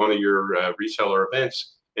visit one of your reseller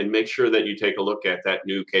events and make sure that you take a look at that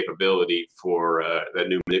new capability for that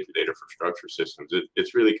new manipulator for structure systems.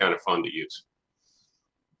 It's really kind of fun to use.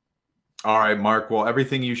 All right, Mark. Well,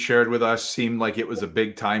 everything you shared with us seemed like it was a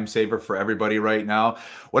big time saver for everybody right now.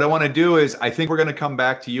 What I want to do is, I think we're going to come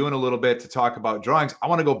back to you in a little bit to talk about drawings. I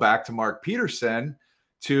want to go back to Mark Peterson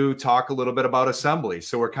to talk a little bit about assembly.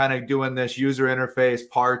 So we're kind of doing this user interface,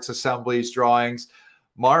 parts, assemblies, drawings.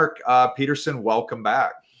 Mark Peterson, welcome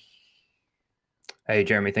back. Hey,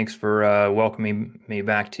 Jeremy, thanks for welcoming me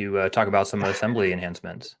back to talk about some assembly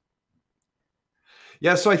enhancements.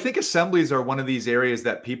 Yeah, so I think assemblies are one of these areas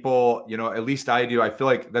that people, at least I do. I feel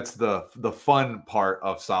like that's the fun part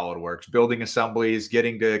of SolidWorks, building assemblies,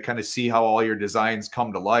 getting to kind of see how all your designs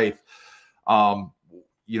come to life.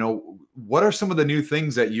 What are some of the new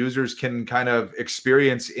things that users can kind of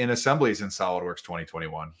experience in assemblies in SolidWorks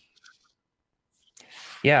 2021?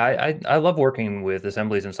 Yeah, I love working with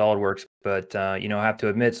assemblies in SolidWorks, but I have to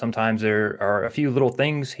admit sometimes there are a few little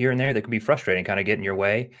things here and there that can be frustrating, kind of get in your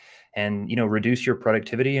way, and reduce your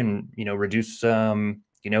productivity, and reduce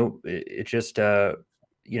it just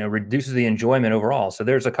reduces the enjoyment overall. So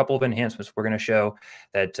there's a couple of enhancements we're going to show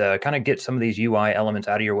that kind of get some of these UI elements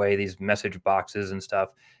out of your way, these message boxes and stuff,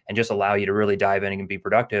 and just allow you to really dive in and be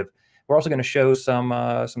productive. We're also going to show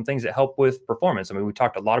some things that help with performance. I mean, we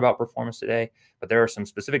talked a lot about performance today, but there are some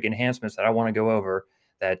specific enhancements that I want to go over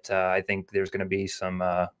that I think there's going to be some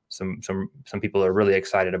people are really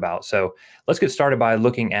excited about. So let's get started by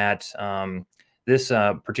looking at this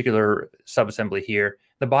particular subassembly here.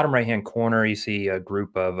 The bottom right-hand corner, you see a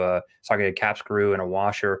group of socketed cap screw and a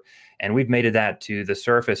washer, and we've mated that to the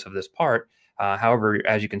surface of this part. However,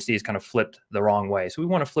 as you can see, it's kind of flipped the wrong way. So we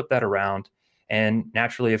want to flip that around. And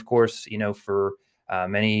naturally, of course, for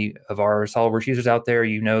many of our SolidWorks users out there,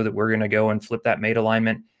 that we're going to go and flip that mate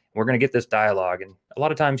alignment. We're going to get this dialog. And a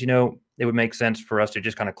lot of times, it would make sense for us to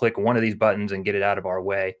just kind of click one of these buttons and get it out of our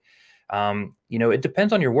way. It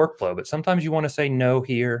depends on your workflow, but sometimes you want to say no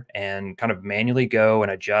here and kind of manually go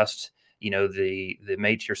and adjust, the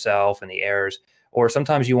mates yourself and the errors. Or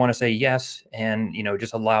sometimes you want to say yes and,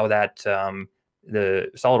 just allow that the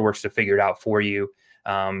SolidWorks to figure it out for you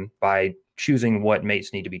by choosing what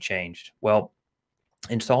mates need to be changed. Well,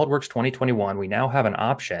 in SolidWorks 2021, we now have an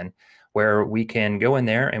option where we can go in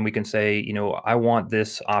there and we can say, I want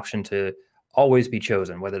this option to always be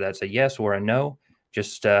chosen, whether that's a yes or a no.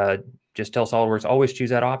 Just tell SolidWorks always choose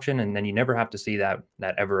that option, and then you never have to see that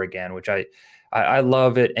ever again. Which I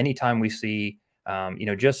love it. Anytime we see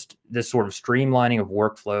just this sort of streamlining of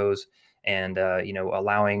workflows and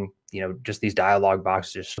allowing just these dialog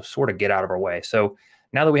boxes to sort of get out of our way. So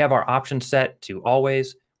now that we have our option set to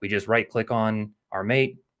always, we just right click on our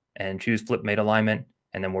mate and choose flip mate alignment,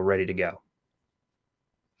 and then we're ready to go.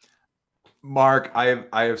 Mark, I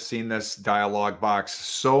have seen this dialog box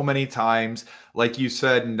so many times. Like you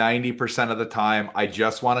said, 90% of the time, I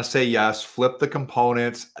just want to say yes, flip the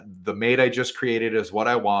components. The mate I just created is what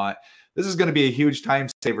I want. This is going to be a huge time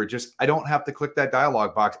saver. I don't have to click that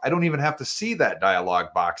dialog box. I don't even have to see that dialog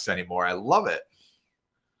box anymore. I love it.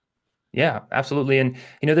 Yeah, absolutely. And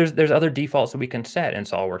there's other defaults that we can set in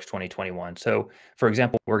SolidWorks 2021. So for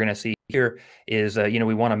example, we're going to see here is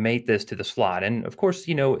we want to mate this to the slot. And of course,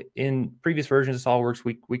 in previous versions of SolidWorks,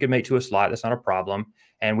 we could mate to a slot. That's not a problem.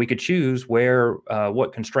 And we could choose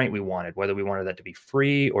what constraint we wanted, whether we wanted that to be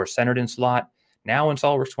free or centered in slot. Now in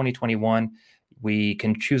SolidWorks 2021, we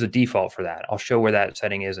can choose a default for that. I'll show where that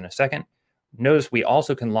setting is in a second. Notice we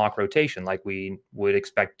also can lock rotation like we would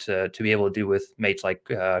expect to be able to do with mates like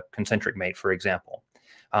concentric mate, for example.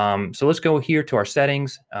 So let's go here to our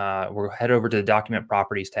settings. We'll head over to the document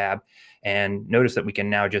properties tab and notice that we can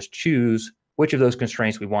now just choose which of those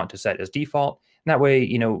constraints we want to set as default. And that way,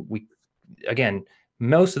 again,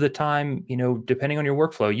 most of the time, depending on your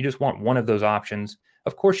workflow, you just want one of those options.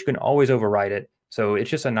 Of course, you can always override it. So it's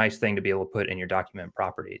just a nice thing to be able to put in your document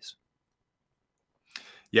properties.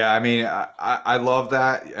 Yeah, I mean, I love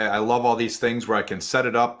that. I love all these things where I can set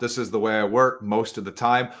it up. This is the way I work most of the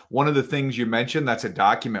time. One of the things you mentioned, that's a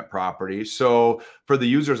document property. So for the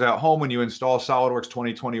users at home, when you install SolidWorks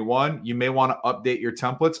 2021, you may want to update your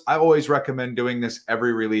templates. I always recommend doing this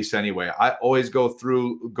every release anyway. I always go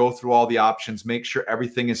through all the options, make sure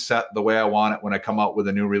everything is set the way I want it when I come out with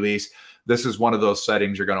a new release. This is one of those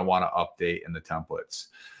settings you're going to want to update in the templates.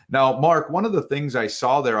 Now, Mark, one of the things I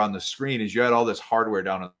saw there on the screen is you had all this hardware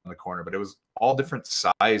down in the corner, but it was all different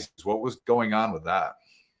sizes. What was going on with that?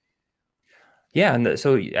 Yeah, and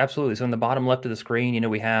so absolutely. So in the bottom left of the screen,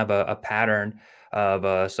 we have a pattern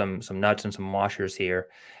of some nuts and some washers here.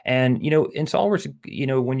 And in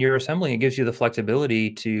SOLIDWORKS, when you're assembling, it gives you the flexibility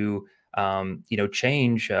to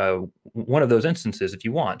change one of those instances if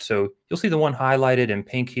you want. So you'll see the one highlighted in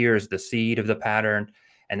pink here is the seed of the pattern,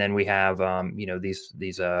 and then we have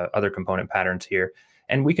these other component patterns here,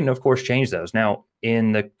 and we can of course change those. Now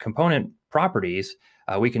in the component properties,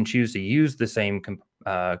 we can choose to use the same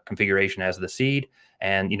configuration as the seed,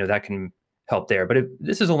 and that can help there. But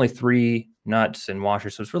this is only 3 nuts and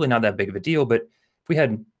washers, so it's really not that big of a deal. But if we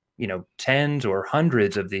had tens or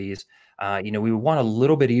hundreds of these, we would want a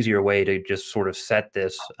little bit easier way to just sort of set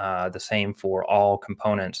this the same for all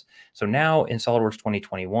components. So now in SOLIDWORKS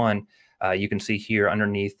 2021, you can see here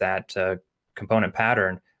underneath that component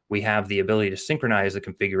pattern, we have the ability to synchronize the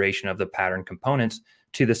configuration of the pattern components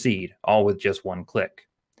to the seed, all with just one click.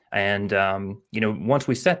 And once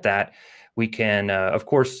we set that, we can of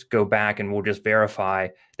course go back and we'll just verify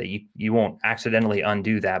that you won't accidentally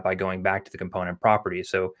undo that by going back to the component properties.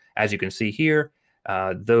 So as you can see here,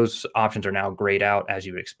 those options are now grayed out as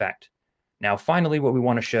you would expect. Now finally, what we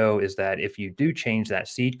want to show is that if you do change that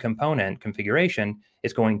seed component configuration,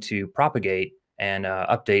 it's going to propagate and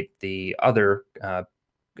update the other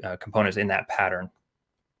components in that pattern.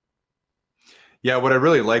 Yeah, what I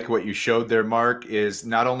really like what you showed there, Mark, is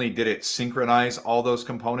not only did it synchronize all those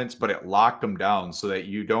components, but it locked them down so that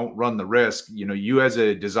you don't run the risk. You as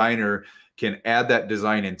a designer can add that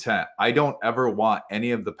design intent. I don't ever want any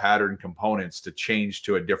of the pattern components to change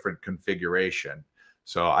to a different configuration.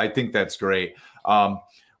 So I think that's great.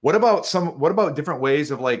 What about different ways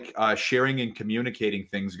of like sharing and communicating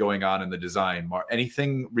things going on in the design? Mark,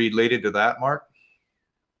 anything related to that, Mark?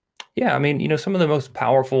 Yeah, I mean, some of the most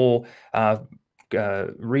powerful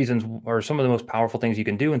reasons, or some of the most powerful things you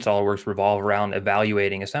can do in SOLIDWORKS revolve around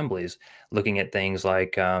evaluating assemblies, looking at things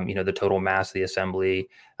like the total mass of the assembly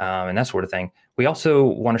and that sort of thing. We also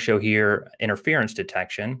want to show here interference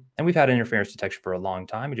detection, and we've had interference detection for a long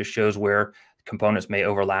time. It just shows where components may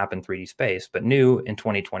overlap in 3D space, but new in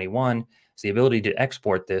 2021 is the ability to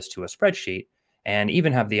export this to a spreadsheet and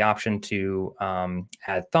even have the option to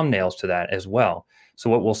add thumbnails to that as well. So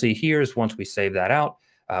what we'll see here is once we save that out,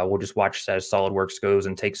 we'll just watch as SOLIDWORKS goes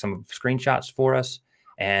and takes some screenshots for us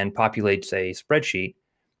and populates a spreadsheet,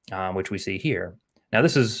 which we see here. Now,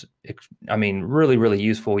 this is, I mean, really, really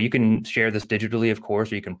useful. You can share this digitally, of course,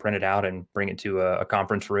 or you can print it out and bring it to a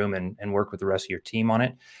conference room and work with the rest of your team on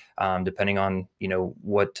it, depending on,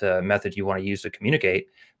 what method you want to use to communicate.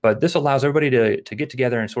 But this allows everybody to get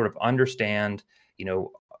together and sort of understand,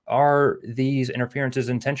 are these interferences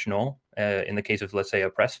intentional in the case of, let's say, a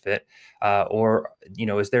press fit, or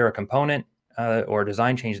is there a component or a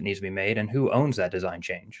design change that needs to be made, and who owns that design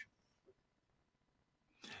change?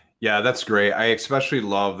 Yeah, that's great. I especially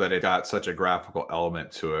love that it got such a graphical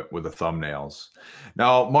element to it with the thumbnails.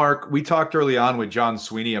 Now, Mark, we talked early on with John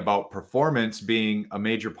Sweeney about performance being a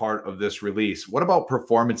major part of this release. What about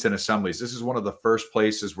performance in assemblies? This is one of the first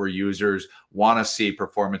places where users want to see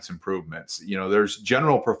performance improvements. There's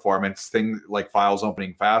general performance, things like files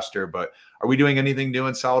opening faster, but are we doing anything new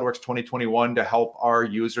in SOLIDWORKS 2021 to help our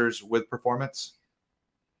users with performance?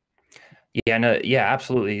 Yeah, no, yeah,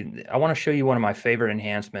 absolutely. I want to show you one of my favorite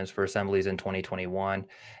enhancements for assemblies in 2021.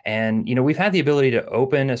 And, we've had the ability to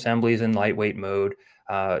open assemblies in lightweight mode,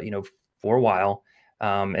 for a while.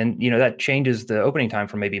 And, that changes the opening time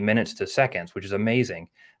from maybe minutes to seconds, which is amazing.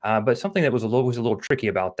 But something that was always a little tricky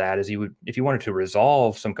about that is if you wanted to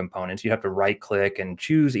resolve some components, you'd have to right click and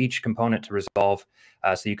choose each component to resolve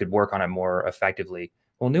so you could work on it more effectively.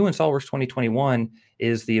 Well, new in SOLIDWORKS 2021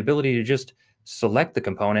 is the ability to just select the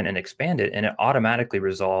component and expand it, and it automatically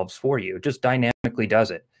resolves for you. It just dynamically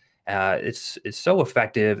does it. It's so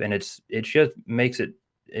effective, and it just makes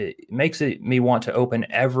me want to open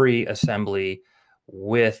every assembly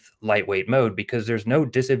with lightweight mode, because there's no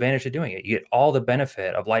disadvantage to doing it. You get all the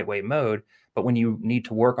benefit of lightweight mode, but when you need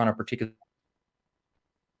to work on a particular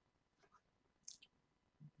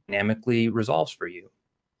dynamically resolves for you.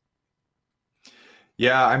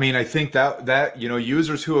 Yeah, I mean, I think that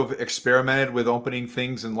users who have experimented with opening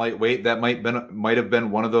things in lightweight, that might have been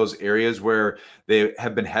one of those areas where they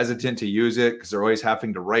have been hesitant to use it because they're always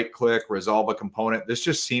having to right click, resolve a component. This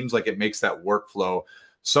just seems like it makes that workflow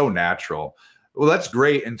so natural. Well, that's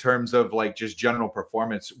great in terms of like just general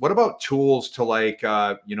performance. What about tools to like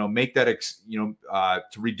make that to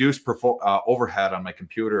reduce overhead on my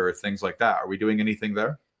computer or things like that? Are we doing anything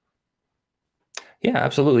there? Yeah,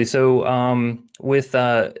 absolutely. So with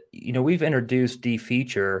we've introduced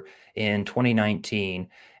defeature in 2019.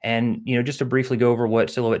 And, just to briefly go over what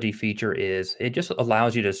Silhouette D-Feature is, it just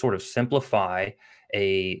allows you to sort of simplify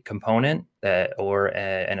a component or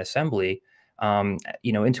an assembly,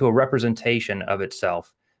 into a representation of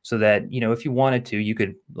itself. So that, if you wanted to, you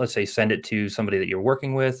could, let's say, send it to somebody that you're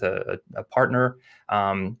working with, a partner,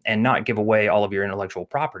 and not give away all of your intellectual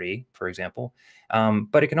property, for example.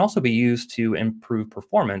 But it can also be used to improve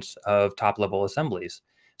performance of top-level assemblies.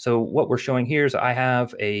 So what we're showing here is I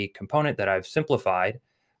have a component that I've simplified,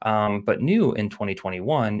 but new in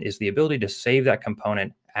 2021 is the ability to save that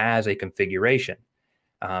component as a configuration.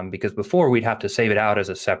 Because before we'd have to save it out as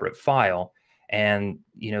a separate file. And,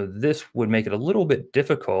 this would make it a little bit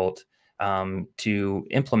difficult to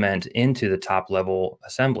implement into the top level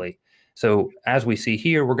assembly. So as we see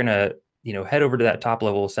here, we're going to, head over to that top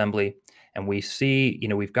level assembly, and we see,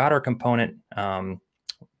 we've got our component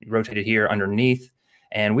rotated here underneath,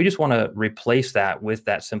 and we just want to replace that with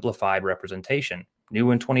that simplified representation.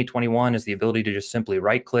 New in 2021 is the ability to just simply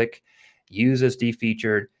right click, use as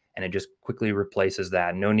defeatured, and it just quickly replaces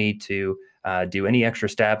that. No need to do any extra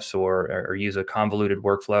steps or use a convoluted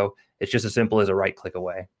workflow. It's just as simple as a right click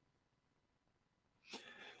away.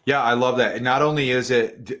 Yeah, I love that. And not only is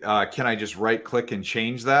it, can I just right click and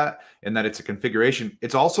change that, and that it's a configuration,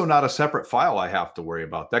 it's also not a separate file I have to worry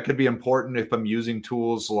about. That could be important if I'm using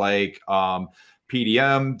tools like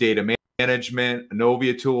PDM, data management,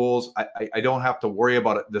 Novia tools. I don't have to worry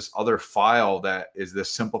about this other file that is this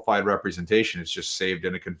simplified representation. It's just saved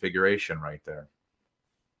in a configuration right there.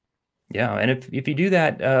 Yeah, and if you do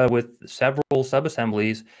that with several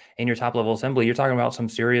sub-assemblies in your top-level assembly, you're talking about some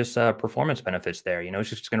serious performance benefits there. It's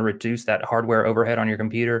just going to reduce that hardware overhead on your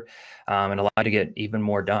computer and allow you to get even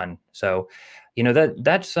more done. So,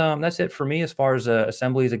 that's it for me as far as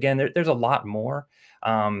assemblies. Again, there's a lot more.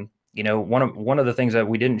 One of the things that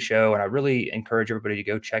we didn't show, and I really encourage everybody to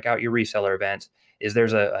go check out your reseller events, is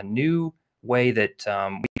there's a new way that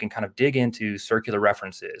we can kind of dig into circular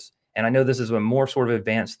references. And I know this is a more sort of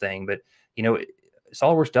advanced thing, but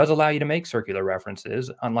SolidWorks does allow you to make circular references,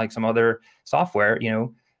 unlike some other software.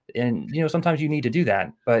 And sometimes you need to do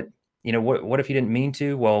that. But what if you didn't mean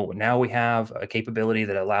to? Well, now we have a capability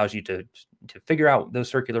that allows you to figure out those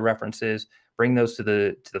circular references, bring those to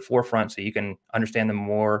the forefront, so you can understand them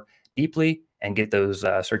more deeply and get those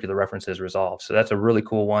circular references resolved. So that's a really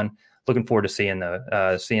cool one. Looking forward to seeing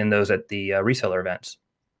those at the reseller events.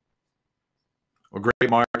 Well, great,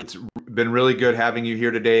 Mark. It's been really good having you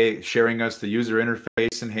here today, sharing us the user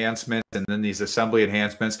interface enhancements and then these assembly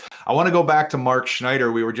enhancements. I want to go back to Mark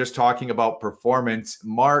Schneider. We were just talking about performance.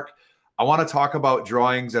 Mark, I want to talk about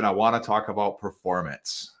drawings and I want to talk about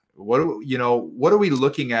performance. What are we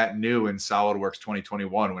looking at new in SolidWorks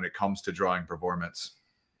 2021 when it comes to drawing performance?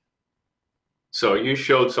 So you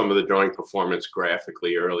showed some of the drawing performance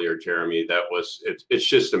graphically earlier, Jeremy. It's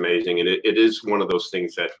just amazing. And it is one of those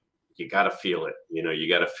things that you got to feel it. You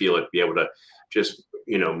got to feel it, be able to just,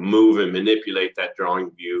 move and manipulate that drawing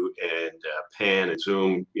view and pan and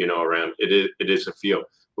zoom, around. It is a feel.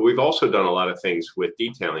 But we've also done a lot of things with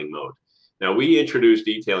detailing mode. Now, we introduced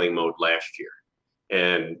detailing mode last year.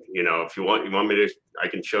 And, if you want me to, I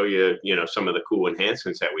can show you, some of the cool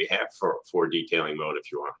enhancements that we have for detailing mode if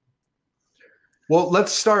you want. Well,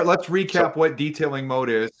 let's recap what detailing mode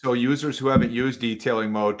is, so users who haven't used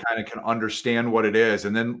detailing mode kind of can understand what it is.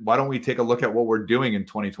 And then why don't we take a look at what we're doing in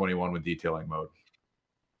 2021 with detailing mode?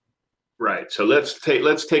 Right. So let's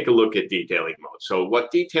take a look at detailing mode. So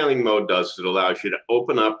what detailing mode does is it allows you to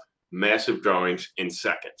open up massive drawings in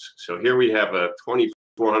seconds. So here we have a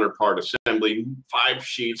 2,400 part assembly, 5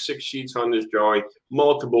 sheets, 6 sheets on this drawing,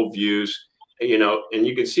 multiple views, and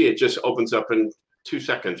you can see it just opens up in 2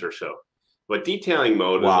 seconds or so. What detailing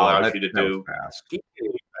mode allows you to do,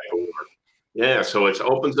 yeah, so it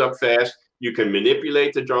opens up fast. You can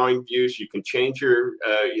manipulate the drawing views. You can change your,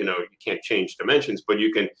 you can't change dimensions, but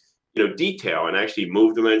you can, detail and actually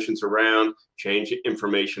move dimensions around, change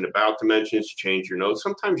information about dimensions, change your notes.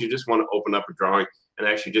 Sometimes you just want to open up a drawing and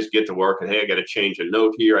actually just get to work. And hey, I got to change a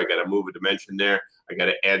note here. I got to move a dimension there. I got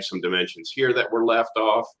to add some dimensions here that were left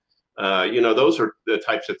off. Those are the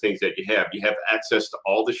types of things that you have. You have access to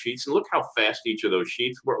all the sheets, and look how fast each of those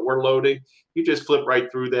sheets we're loading. You just flip right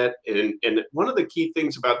through that. And one of the key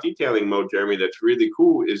things about detailing mode, Jeremy, that's really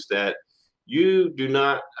cool is that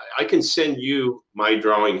I can send you my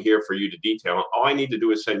drawing here for you to detail. All I need to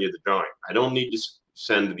do is send you the drawing. I don't need to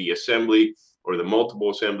send the assembly or the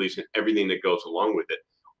multiple assemblies and everything that goes along with it.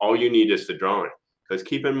 All you need is the drawing. Because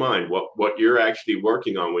keep in mind, what you're actually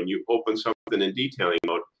working on when you open something in detailing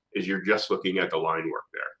mode is you're just looking at the line work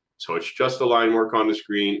there. So it's just the line work on the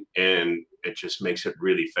screen, and it just makes it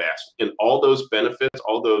really fast. And all those benefits,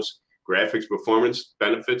 all those graphics performance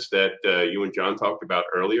benefits that you and John talked about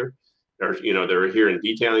earlier, they're here in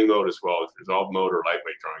detailing mode as well as resolve mode or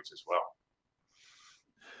lightweight drawings as well.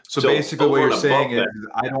 So basically what you're saying is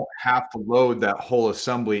I don't have to load that whole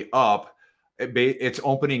assembly up. It's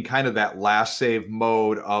opening kind of that last save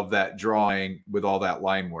mode of that drawing with all that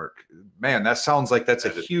line work. Man, that sounds like that's a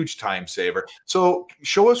huge time saver. So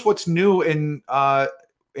show us what's new in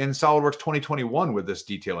SOLIDWORKS 2021 with this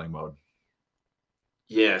detailing mode.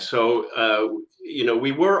 Yeah, so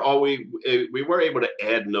we were able to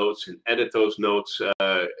add notes and edit those notes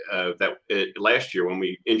last year when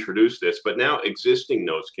we introduced this, but now existing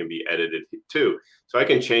notes can be edited too. So I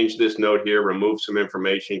can change this note here, remove some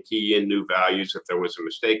information, key in new values if there was a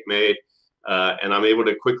mistake made, and I'm able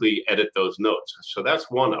to quickly edit those notes. So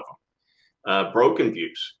that's one of them. Broken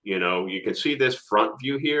views, you can see this front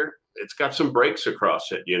view here. It's got some breaks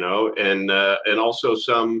across it, and also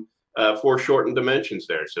some foreshortened dimensions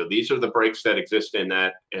there. So these are the breaks that exist in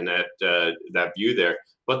that view there.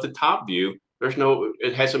 But the top view,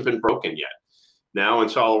 it hasn't been broken yet. Now in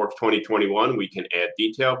SOLIDWORKS 2021, we can add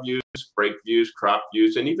detail views, break views, crop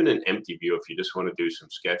views, and even an empty view if you just want to do some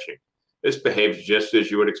sketching. This behaves just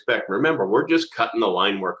as you would expect. Remember, we're just cutting the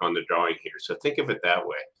line work on the drawing here. So think of it that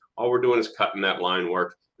way. All we're doing is cutting that line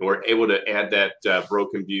work, and we're able to add that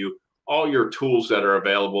broken view. All your tools that are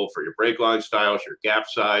available for your break line styles, your gap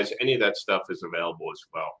size, any of that stuff is available as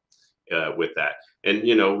well with that. And,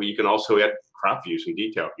 you can also add crop views and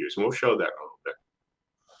detail views, and we'll show that in a little bit.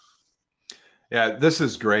 Yeah, this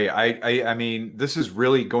is great. I mean, this is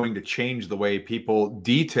really going to change the way people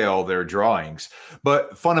detail their drawings.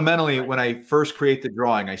 But fundamentally, when I first create the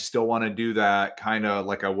drawing, I still want to do that kind of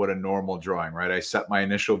like I would a normal drawing, right? I set my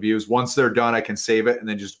initial views. Once they're done, I can save it and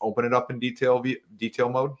then just open it up in detail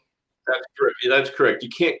mode. That's correct. That's correct. You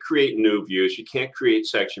can't create new views. You can't create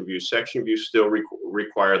section views. Section views still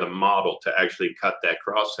require the model to actually cut that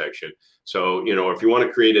cross section. So, if you want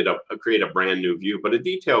to create a brand new view, but a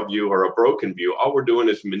detail view or a broken view, all we're doing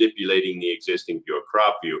is manipulating the existing view. A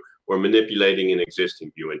crop view, we're manipulating an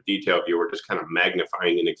existing view. And detail view, we're just kind of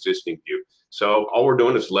magnifying an existing view. So all we're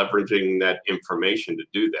doing is leveraging that information to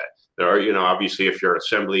do that. There are, obviously, if your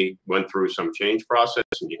assembly went through some change process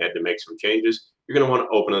and you had to make some changes, you're going to want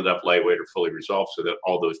to open it up lightweight or fully resolved so that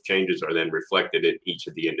all those changes are then reflected in each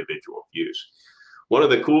of the individual views. One of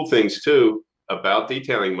the cool things too about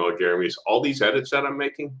detailing mode, Jeremy, is all these edits that I'm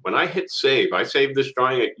making. When I hit save, I save this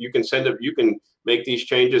drawing. You can make these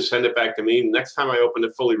changes, send it back to me. Next time I open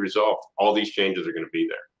it fully resolved, all these changes are going to be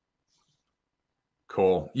there.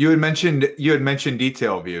 Cool. You had mentioned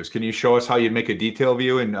detail views. Can you show us how you make a detail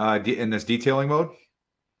view in this detailing mode?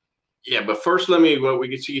 Yeah, but first we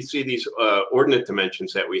can see these ordinate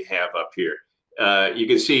dimensions that we have up here. You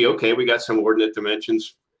can see, okay, we got some ordinate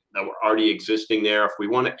dimensions that were already existing there. If we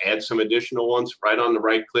want to add some additional ones, right on the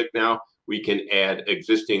right click now, we can add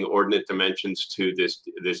existing ordinate dimensions to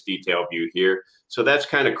this detail view here. So that's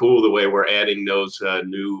kind of cool the way we're adding those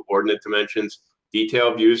new ordinate dimensions.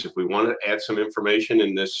 Detail views, if we want to add some information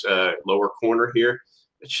in this lower corner here,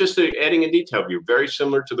 it's just adding a detail view, very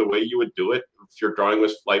similar to the way you would do it if your drawing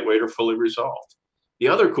was lightweight or fully resolved. The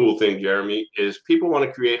other cool thing, Jeremy, is people want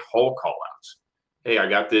to create hole callouts. Hey, I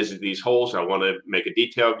got these holes. I want to make a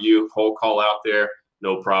detail view, hole call out there.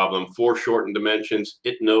 No problem. Foreshortened dimensions.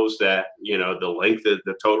 It knows that,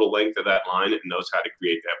 the total length of that line. It knows how to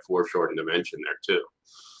create that foreshortened dimension there too.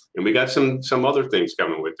 And we got some other things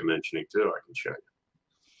coming with dimensioning too. I can show you.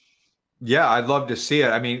 Yeah, I'd love to see it.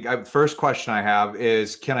 I mean, first question I have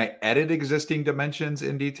is, can I edit existing dimensions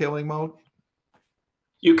in detailing mode?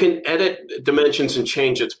 You can edit dimensions and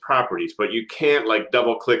change its properties, but you can't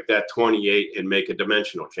double click that 28 and make a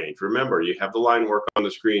dimensional change. Remember, you have the line work on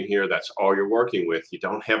the screen here. That's all you're working with. You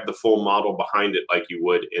don't have the full model behind it like you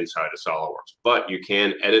would inside of SOLIDWORKS, but you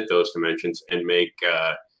can edit those dimensions and make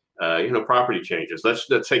property changes. Let's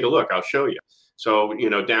take a look. I'll show you. So,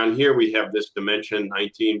 down here we have this dimension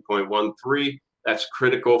 19.13. That's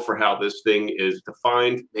critical for how this thing is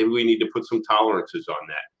defined. Maybe we need to put some tolerances on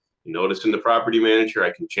that. You notice in the property manager,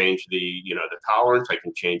 I can change the tolerance. I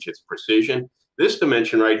can change its precision. This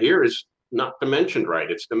dimension right here is not dimensioned right.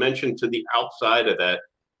 It's dimensioned to the outside of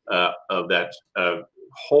that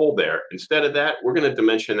hole there. Instead of that, we're going to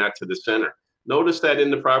dimension that to the center. Notice that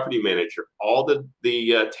in the property manager, all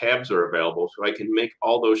the tabs are available, so I can make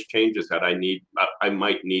all those changes that I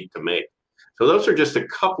might need to make. So those are just a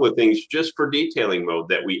couple of things just for detailing mode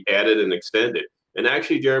that we added and extended. And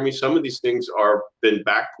actually, Jeremy, some of these things are been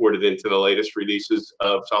backported into the latest releases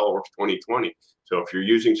of SOLIDWORKS 2020. So if you're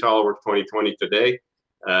using SOLIDWORKS 2020 today,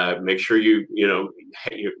 Make sure you'll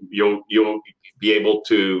be able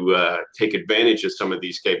to take advantage of some of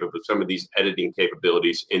these editing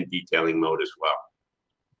capabilities in detailing mode as well.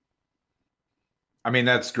 I mean,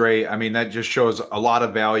 that's great. I mean, that just shows a lot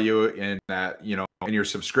of value in that, in your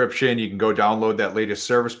subscription. You can go download that latest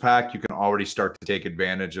service pack. You can already start to take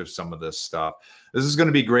advantage of some of this stuff. This is going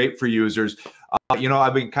to be great for users.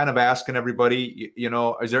 I've been kind of asking everybody,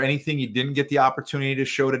 is there anything you didn't get the opportunity to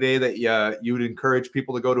show today that you would encourage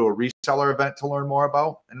people to go to a reseller event to learn more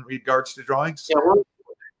about in regards to drawings? Yeah, well,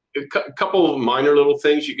 a couple of minor little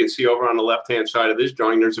things you can see over on the left-hand side of this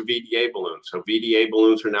drawing. There's a VDA balloon. So VDA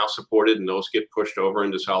balloons are now supported, and those get pushed over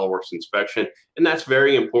into SOLIDWORKS inspection. And that's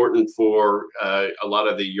very important for a lot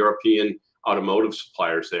of the European automotive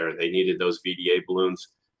suppliers there. They needed those VDA balloons.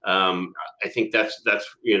 I think that's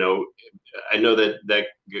I know that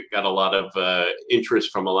got a lot of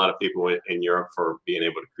interest from a lot of people in Europe for being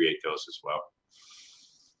able to create those as well.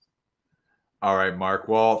 All right, Mark.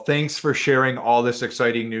 Well, thanks for sharing all this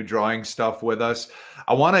exciting new drawing stuff with us.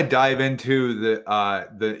 I want to dive into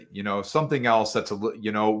the something else that's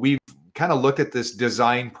we've kind of looked at this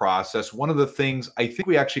design process. One of the things I think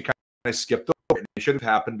we actually kind of skipped over, and it should have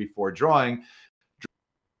happened before drawing,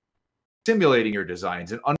 simulating your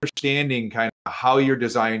designs and understanding kind of how your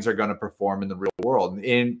designs are going to perform in the real world.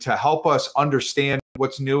 And to help us understand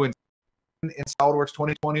what's new in SOLIDWORKS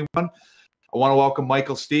 2021, I want to welcome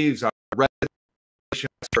Michael Steves, our resident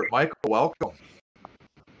expert. Michael, welcome.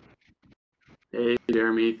 Hey,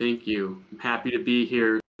 Jeremy, thank you. I'm happy to be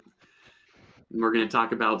here. We're going to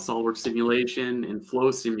talk about SOLIDWORKS simulation and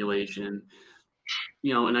flow simulation.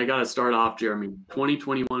 And I got to start off, Jeremy.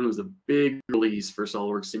 2021 was a big release for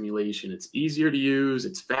SOLIDWORKS simulation. It's easier to use,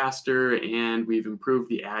 it's faster, and we've improved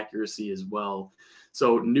the accuracy as well.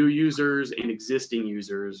 So new users and existing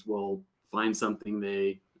users will find something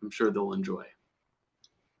I'm sure they'll enjoy.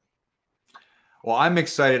 Well, I'm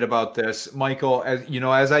excited about this, Michael.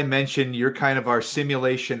 As I mentioned, you're kind of our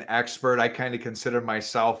simulation expert. I kind of consider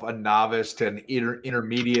myself a novice to an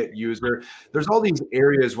intermediate user. There's all these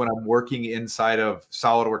areas when I'm working inside of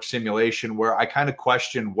SOLIDWORKS simulation where I kind of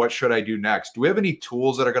question, what should I do next? Do we have any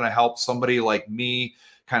tools that are going to help somebody like me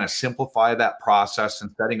kind of simplify that process and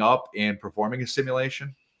setting up and performing a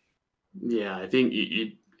simulation? Yeah, I think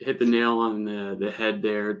you hit the nail on the head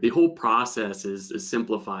there. The whole process is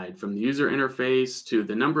simplified, from the user interface to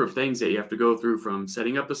the number of things that you have to go through, from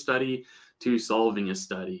setting up a study to solving a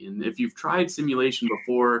study. And if you've tried simulation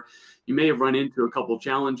before, you may have run into a couple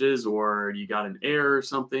challenges or you got an error or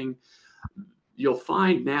something. You'll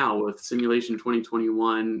find now with Simulation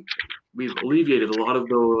 2021, we've alleviated a lot of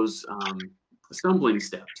those stumbling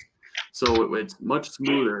steps. So it's much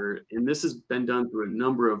smoother, and this has been done through a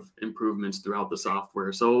number of improvements throughout the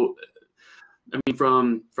software. So, I mean,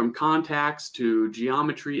 from contacts to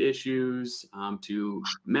geometry issues to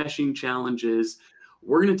meshing challenges,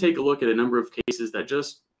 we're going to take a look at a number of cases that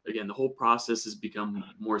again, the whole process has become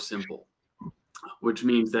more simple, which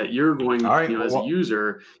means that you're going, as a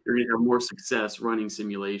user, you're going to have more success running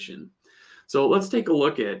simulation. So let's take a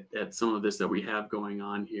look at some of this that we have going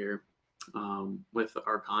on here. With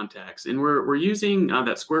our contacts, and we're using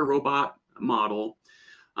that square robot model.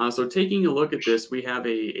 So taking a look at this, we have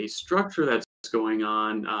a structure that's going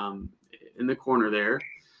on in the corner there,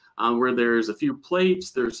 where there's a few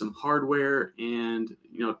plates, there's some hardware, and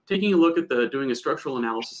taking a look at doing a structural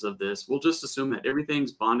analysis of this, we'll just assume that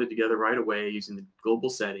everything's bonded together right away using the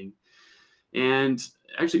global setting. And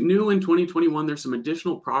actually, new in 2021, there's some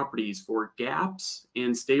additional properties for gaps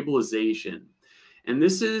and stabilization. And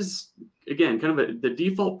this is, again, kind of the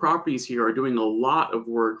default properties here are doing a lot of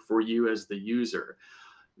work for you as the user.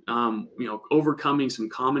 Overcoming some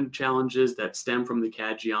common challenges that stem from the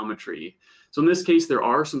CAD geometry. So in this case, there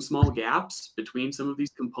are some small gaps between some of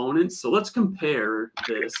these components. So let's compare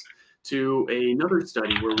this to another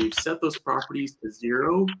study where we've set those properties to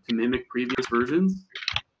 0 to mimic previous versions.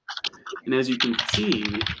 And as you can see,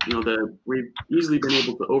 we've easily been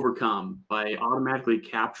able to overcome by automatically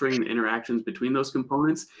capturing the interactions between those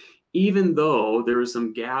components, even though there are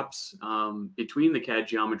some gaps between the CAD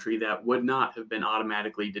geometry that would not have been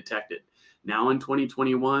automatically detected. Now in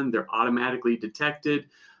 2021, they're automatically detected,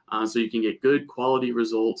 so you can get good quality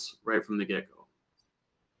results right from the get-go.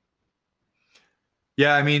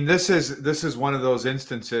 Yeah, I mean, this is one of those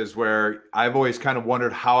instances where I've always kind of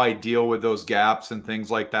wondered how I deal with those gaps and things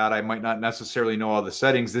like that. I might not necessarily know all the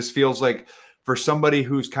settings. This feels like for somebody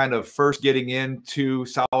who's kind of first getting into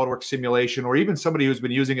SOLIDWORKS simulation, or even somebody who's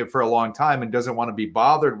been using it for a long time and doesn't want to be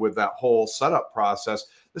bothered with that whole setup process,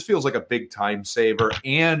 this feels like a big time saver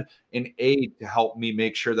and an aid to help me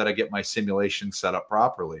make sure that I get my simulation set up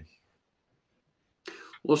properly.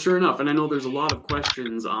 Well, sure enough, and I know there's a lot of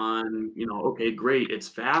questions on, okay, great, it's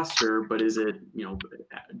faster, but is it,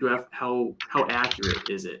 how accurate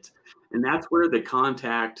is it? And that's where the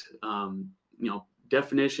contact,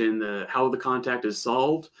 definition, how the contact is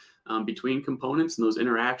solved between components and those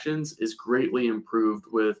interactions is greatly improved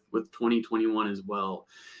with 2021 as well.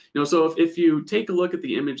 So if you take a look at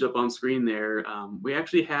the image up on screen there, we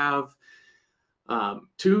actually have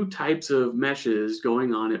two types of meshes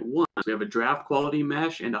going on at once. We have a draft quality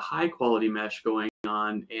mesh and a high quality mesh going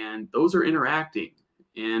on, and those are interacting.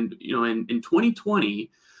 And in 2020,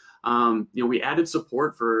 we added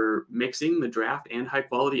support for mixing the draft and high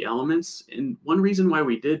quality elements. And one reason why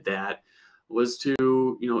we did that was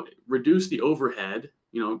to reduce the overhead,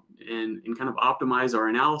 and kind of optimize our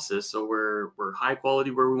analysis. So we're high quality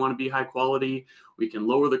where we want to be high quality. We can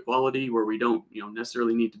lower the quality where we don't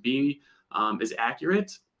necessarily need to be as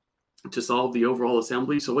accurate to solve the overall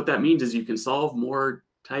assembly. So what that means is you can solve more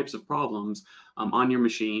types of problems on your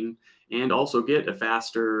machine and also get a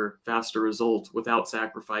faster result without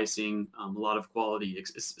sacrificing a lot of quality,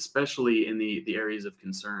 especially in the areas of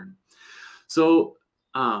concern. So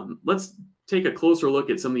let's take a closer look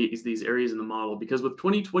at some of these areas in the model, because with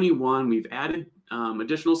 2021, we've added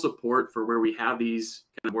additional support for where we have these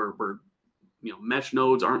kind of where mesh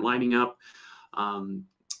nodes aren't lining up.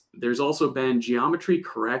 There's also been geometry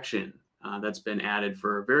correction that's been added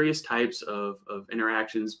for various types of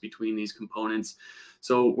interactions between these components.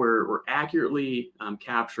 So we're accurately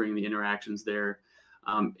capturing the interactions there.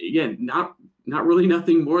 Again, not really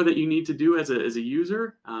nothing more that you need to do as a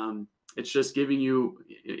user. It's just giving you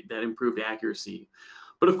that improved accuracy.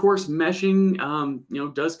 But of course, meshing,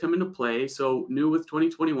 does come into play. So new with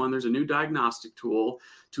 2021, there's a new diagnostic tool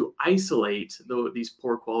to isolate these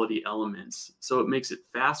poor quality elements. So it makes it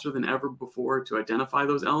faster than ever before to identify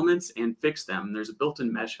those elements and fix them. There's a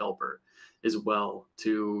built-in mesh helper as well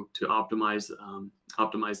to optimize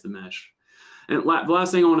the mesh. And the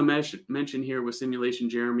last thing I want to mention here with simulation,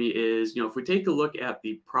 Jeremy, is if we take a look at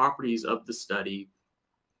the properties of the study,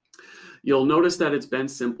 you'll notice that it's been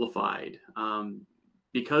simplified.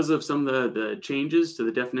 Because of some of the changes to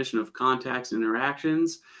the definition of contacts and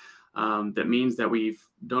interactions, that means that we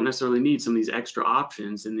don't necessarily need some of these extra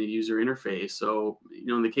options in the user interface. So,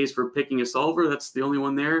 in the case for picking a solver, that's the only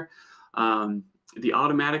one there. The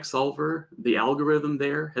automatic solver, the algorithm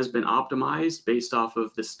there has been optimized based off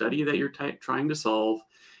of the study that you're trying to solve,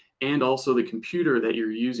 and also the computer that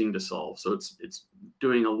you're using to solve. So it's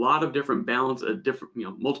doing a lot of different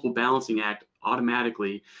multiple balancing act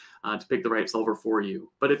automatically to pick the right solver for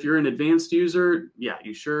you. But if you're an advanced user, yeah,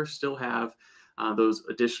 you sure still have those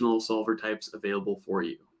additional solver types available for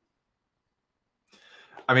you.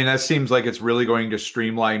 I mean, that seems like it's really going to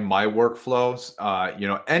streamline my workflows,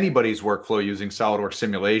 anybody's workflow using SolidWorks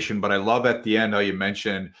simulation. But I love at the end how you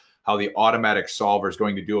mentioned how the automatic solver is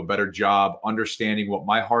going to do a better job understanding what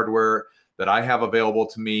my hardware that I have available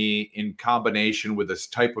to me in combination with this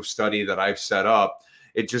type of study that I've set up.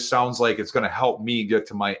 It just sounds like it's going to help me get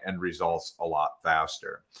to my end results a lot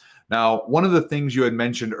faster. Now, one of the things you had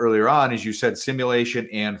mentioned earlier on is you said simulation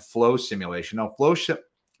and flow simulation. Now, flow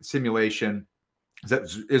simulation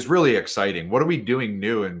is really exciting. What are we doing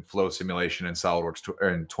new in flow simulation in SolidWorks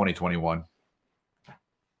in 2021?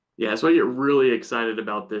 Yeah, so I get really excited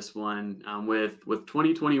about this one. With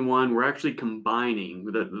 2021, we're actually combining.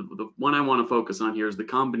 The one I want to focus on here is the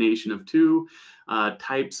combination of two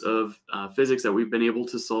types of physics that we've been able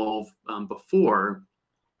to solve before,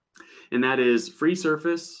 and that is free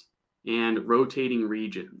surface and rotating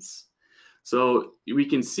regions. So we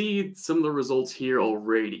can see some of the results here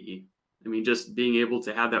already. I mean, just being able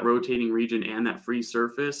to have that rotating region and that free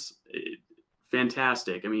surface,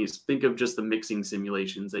 fantastic. I mean, think of just the mixing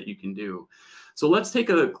simulations that you can do. So let's take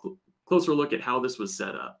a closer look at how this was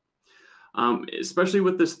set up. Especially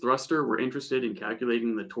with this thruster, we're interested in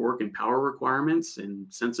calculating the torque and power requirements. And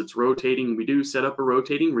since it's rotating, we do set up a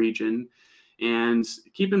rotating region. And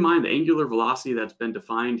keep in mind the angular velocity that's been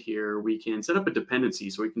defined here, we can set up a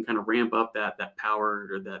dependency so we can kind of ramp up that power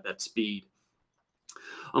or that speed.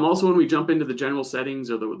 Also, when we jump into the general settings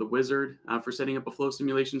or the wizard for setting up a flow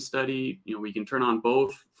simulation study, we can turn on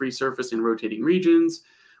both free surface and rotating regions.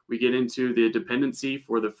 We get into the dependency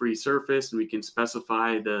for the free surface, and we can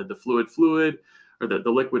specify the fluid-fluid or the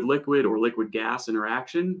liquid-liquid or liquid-gas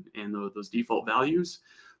interaction and those default values.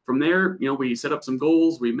 From there, we set up some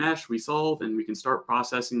goals, we mesh, we solve, and we can start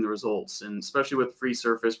processing the results. And especially with free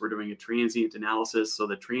surface, we're doing a transient analysis. So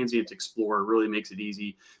the transient explorer really makes it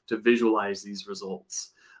easy to visualize these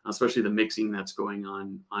results. especially the mixing that's going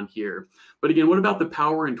on here. But again, what about the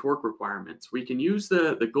power and torque requirements? We can use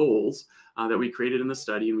the goals that we created in the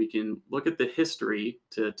study, and we can look at the history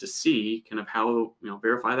to see kind of how,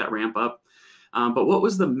 verify that ramp up. But what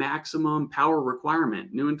was the maximum power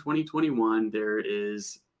requirement? New in 2021, there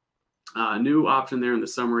is a new option there in the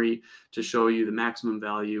summary to show you the maximum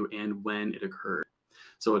value and when it occurred.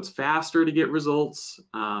 So it's faster to get results,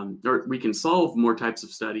 or we can solve more types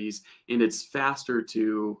of studies, and it's faster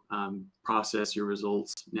to process your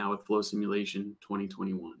results now with Flow Simulation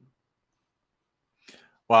 2021.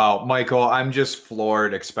 Wow, Michael, I'm just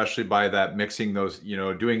floored, especially by that mixing those,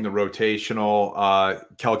 doing the rotational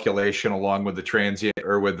calculation along with the transient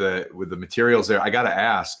or with the materials there. I got to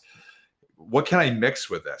ask, what can I mix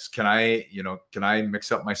with this? Can I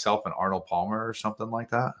mix up myself an Arnold Palmer or something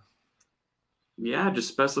like that? Yeah, just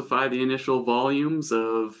specify the initial volumes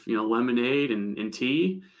of, lemonade and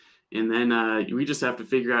tea. And then we just have to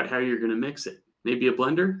figure out how you're going to mix it. Maybe a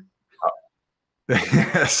blender?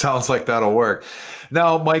 Sounds like that'll work.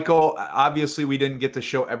 Now, Michael, obviously we didn't get to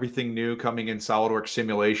show everything new coming in SolidWorks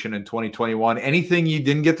Simulation in 2021. Anything you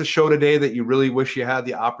didn't get to show today that you really wish you had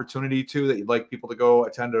the opportunity to, that you'd like people to go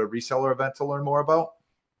attend a reseller event to learn more about?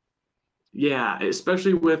 Yeah,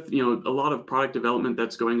 especially with, a lot of product development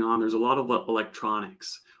that's going on. There's a lot of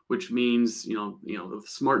electronics, which means,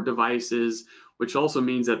 smart devices, which also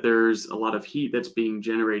means that there's a lot of heat that's being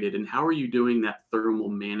generated. And how are you doing that thermal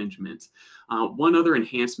management? One other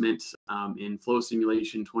enhancement in Flow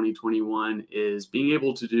Simulation 2021 is being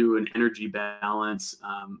able to do an energy balance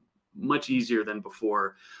much easier than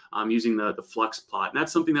before using the flux plot. And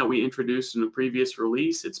that's something that we introduced in a previous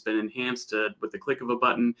release. It's been enhanced with the click of a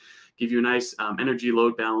button, give you a nice energy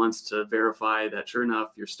load balance to verify that sure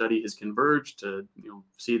enough your study has converged, to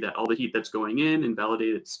see that all the heat that's going in and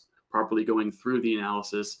validate it's properly going through the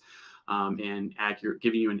analysis and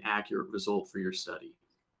giving you an accurate result for your study.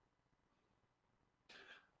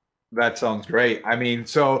 That sounds great. I mean,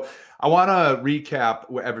 so I want to recap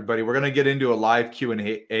with everybody. We're going to get into a live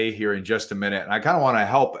Q&A here in just a minute. And I kind of want to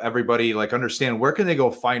help everybody understand where can they go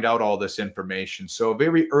find out all this information. So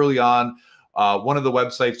very early on, one of the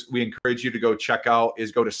websites we encourage you to go check out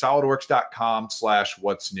is go to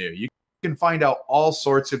solidworks.com/what's new. You can find out all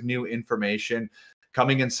sorts of new information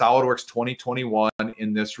coming in SolidWorks 2021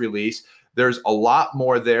 in this release. There's a lot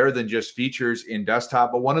more there than just features in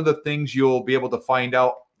desktop. But one of the things you'll be able to find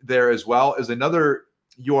out there as well is another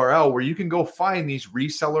URL where you can go find these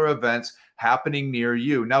reseller events happening near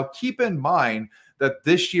you. Now, keep in mind that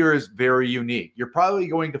this year is very unique. You're probably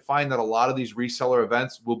going to find that a lot of these reseller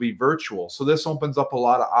events will be virtual. So this opens up a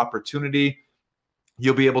lot of opportunity.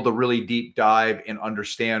 You'll be able to really deep dive and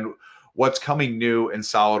understand what's coming new in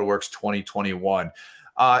SolidWorks 2021.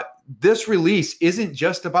 This release isn't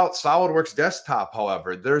just about SolidWorks Desktop,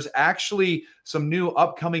 however. There's actually some new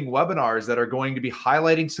upcoming webinars that are going to be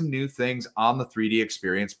highlighting some new things on the 3D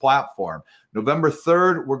Experience platform. November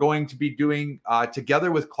 3rd, we're going to be doing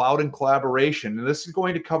Together with Cloud and Collaboration, and this is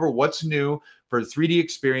going to cover what's new for 3D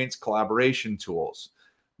Experience collaboration tools.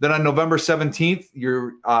 Then on November 17th,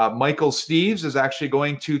 your Michael Steves is actually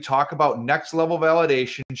going to talk about next level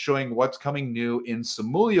validation, showing what's coming new in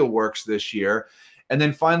SolidWorks this year. And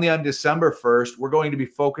then finally on December 1st, we're going to be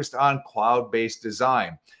focused on cloud-based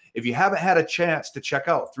design. If you haven't had a chance to check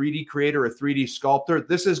out 3D Creator or 3D Sculptor,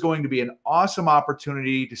 this is going to be an awesome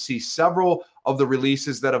opportunity to see several of the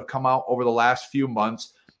releases that have come out over the last few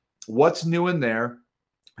months, what's new in there,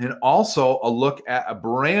 and also a look at a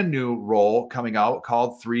brand new role coming out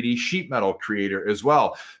called 3D Sheet Metal Creator as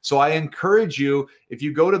well. So I encourage you, if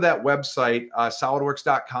you go to that website,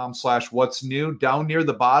 solidworks.com/what's new, down near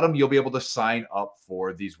the bottom, you'll be able to sign up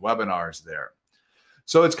for these webinars there.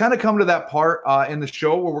 So it's kind of come to that part in the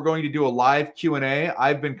show where we're going to do a live Q&A.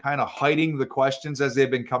 I've been kind of hiding the questions as they've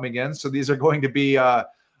been coming in. So these are going to be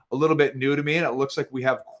a little bit new to me, and it looks like we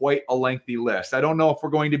have quite a lengthy list. I don't know if we're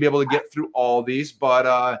going to be able to get through all these, but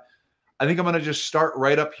I think I'm going to just start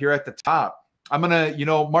right up here at the top. I'm going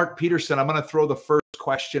to, Mark Peterson, I'm going to throw the first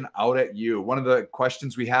question out at you. One of the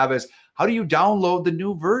questions we have is, how do you download the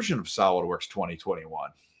new version of SolidWorks 2021?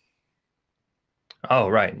 Oh,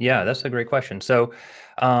 right. Yeah, that's a great question. So,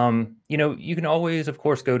 you can always, of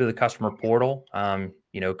course, go to the customer portal,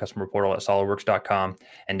 customer portal at solidworks.com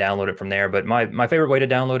and download it from there. But my favorite way to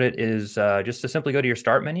download it is just to simply go to your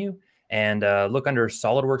start menu and look under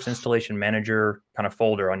SolidWorks Installation Manager kind of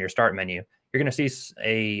folder on your start menu. You're going to see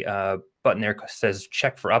a button there that says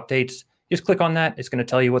check for updates. Just click on that. It's going to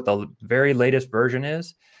tell you what the very latest version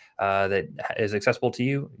is that is accessible to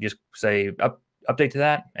you. Just say update to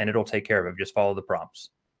that, and it'll take care of it. Just follow the prompts.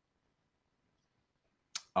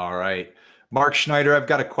 All right. Mark Schneider, I've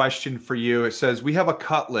got a question for you. It says, we have a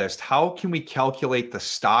cut list. How can we calculate the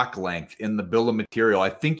stock length in the bill of material? I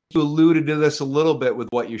think you alluded to this a little bit with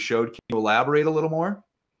what you showed. Can you elaborate a little more?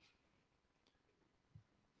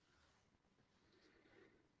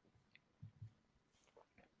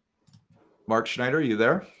 Mark Schneider, are you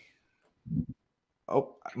there?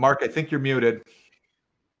 Oh, Mark, I think you're muted.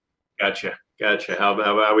 Gotcha. How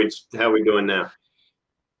are we doing now?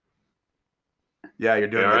 Yeah, you're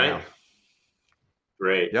doing all good right now.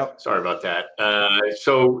 Great. Yep. Sorry about that.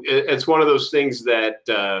 So it's one of those things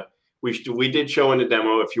that we did show in the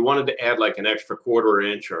demo. If you wanted to add like an extra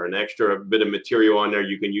 1/4 inch or an extra bit of material on there,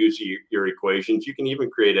 you can use your equations. You can even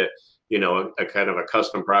create a kind of a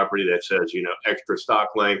custom property that says, extra stock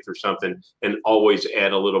length or something, and always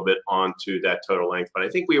add a little bit onto that total length. But I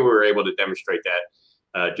think we were able to demonstrate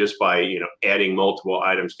that just by, adding multiple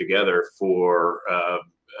items together for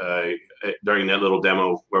during that little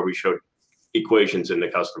demo where we showed equations in the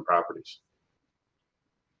custom properties.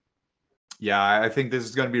 Yeah, I think this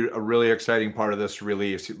is going to be a really exciting part of this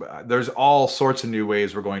release. There's all sorts of new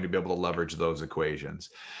ways we're going to be able to leverage those equations.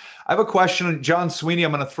 I have a question, John Sweeney,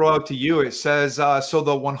 I'm going to throw out to you. It says, so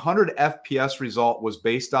the 100 FPS result was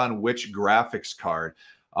based on which graphics card?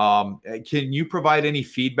 Can you provide any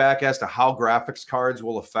feedback as to how graphics cards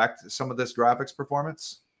will affect some of this graphics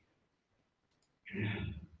performance?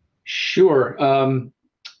 Sure.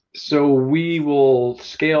 So we will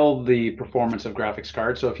scale the performance of graphics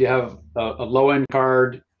cards. So if you have a low-end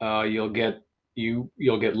card, you'll get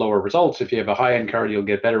lower results. If you have a high-end card, you'll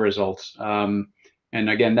get better results. And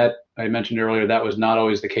again, that I mentioned earlier, that was not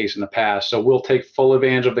always the case in the past. So we'll take full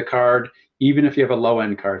advantage of the card, even if you have a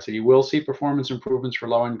low-end card. So you will see performance improvements for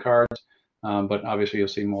low-end cards, but obviously you'll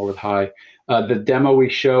see more with high. The demo we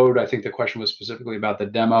showed, I think the question was specifically about the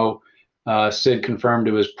demo. Sid confirmed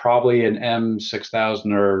it was probably an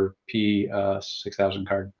M6000 or P6000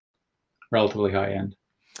 card, relatively high end.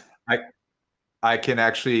 I can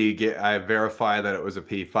actually verify that it was a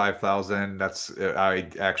P5000. I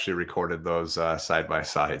actually recorded those side by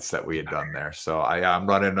sides that we had done there. So I'm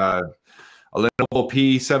running a Lenovo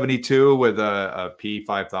P72 with a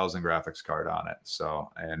P5000 graphics card on it.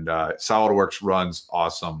 So, and SolidWorks runs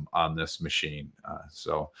awesome on this machine.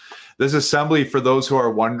 So this assembly, for those who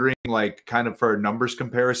are wondering, like kind of for a numbers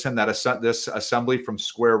comparison, this assembly from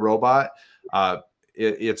Square Robot,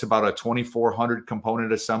 it's about a 2,400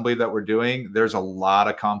 component assembly that we're doing. There's a lot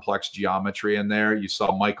of complex geometry in there. You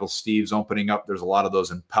saw Michael Steve's opening up. There's a lot of those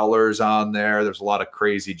impellers on there. There's a lot of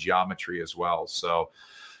crazy geometry as well. So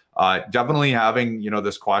definitely having,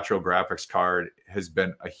 this Quattro graphics card has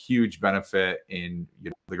been a huge benefit in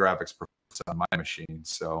the graphics performance on my machine.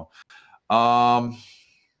 So I'm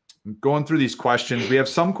going through these questions. We have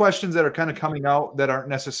some questions that are kind of coming out that aren't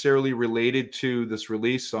necessarily related to this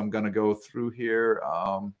release. So I'm going to go through here.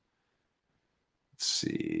 Let's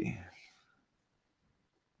see.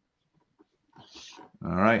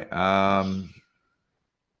 All right.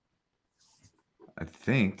 I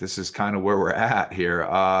think this is kind of where we're at here.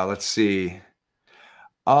 Let's see.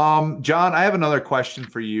 John, I have another question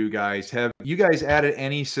for you guys. Have you guys added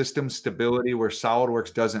any system stability where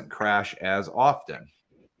SolidWorks doesn't crash as often?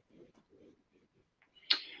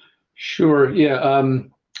 Sure. Yeah.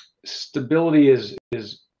 Stability is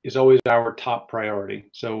always our top priority.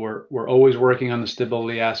 So we're always working on the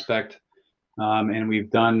stability aspect, and we've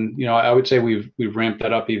done. I would say we've ramped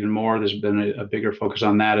that up even more. There's been a bigger focus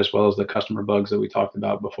on that, as well as the customer bugs that we talked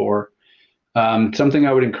about before. Something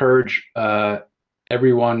I would encourage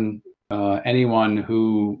everyone, anyone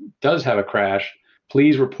who does have a crash,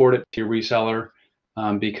 please report it to your reseller.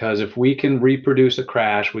 Because if we can reproduce a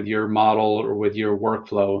crash with your model or with your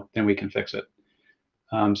workflow, then we can fix it.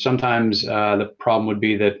 Sometimes the problem would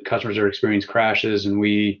be that customers are experiencing crashes, and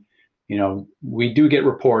we do get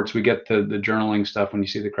reports. We get the journaling stuff. When you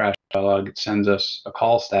see the crash log, it sends us a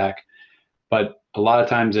call stack. But a lot of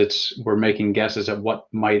times we're making guesses at what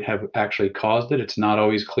might have actually caused it. It's not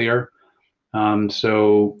always clear.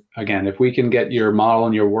 So again, if we can get your model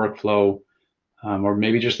and your workflow, or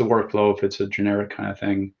maybe just the workflow, if it's a generic kind of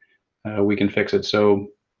thing, we can fix it. So,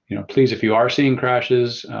 please, if you are seeing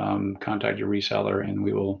crashes, contact your reseller and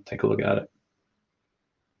we will take a look at it.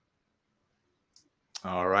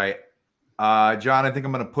 All right. John, I think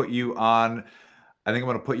I'm going to put you on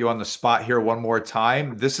the spot here one more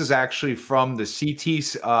time. This is actually from the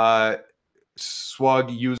CT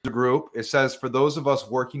SWG user group. It says, for those of us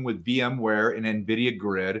working with VMware and NVIDIA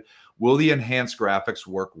Grid, will the enhanced graphics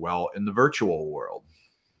work well in the virtual world?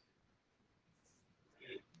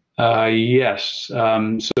 Yes.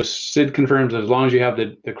 So Sid confirms as long as you have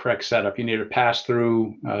the correct setup, you need to pass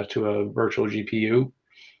through to a virtual GPU.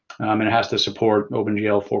 and it has to support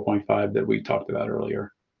OpenGL 4.5 that we talked about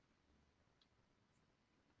earlier.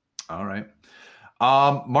 All right.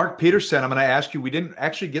 Mark Peterson, I'm going to ask you, we didn't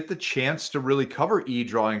actually get the chance to really cover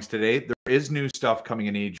e-drawings today. There is new stuff coming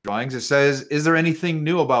in e-drawings. It says, is there anything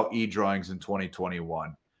new about e-drawings in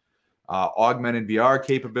 2021? Augmented VR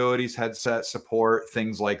capabilities, headset support,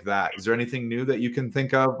 things like that. Is there anything new that you can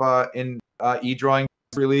think of in e-drawing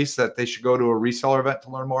release that they should go to a reseller event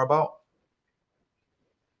to learn more about?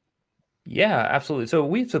 Yeah, absolutely. So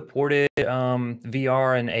we've supported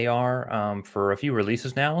VR and AR for a few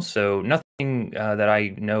releases now. So nothing that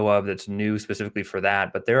I know of that's new specifically for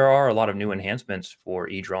that, but there are a lot of new enhancements for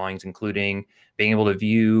e-drawings, including being able to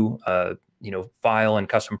view file and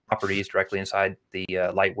custom properties directly inside the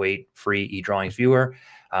lightweight free e-drawings viewer,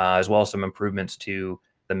 as well as some improvements to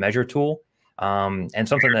the measure tool. And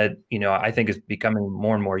something that I think is becoming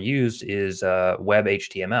more and more used is web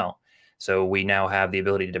HTML. So we now have the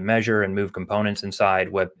ability to measure and move components inside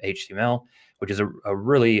web HTML, which is a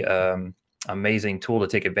really amazing tool to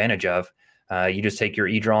take advantage of. You just take your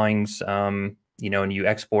e-drawings, and you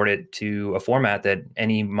export it to a format that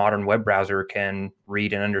any modern web browser can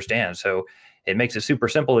read and understand. So it makes it super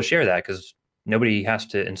simple to share that, because nobody has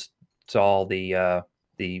to install the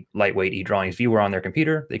lightweight e-drawings viewer on their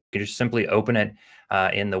computer. They can just simply open it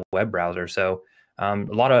in the web browser. So a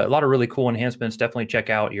lot of really cool enhancements. Definitely check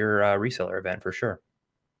out your reseller event for sure.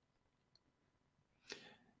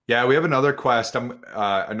 Yeah, we have another question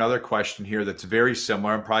here that's very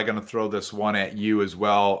similar. I'm probably going to throw this one at you as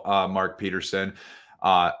well, Mark Peterson.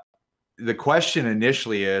 The question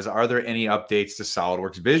initially is, are there any updates to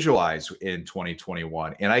SOLIDWORKS Visualize in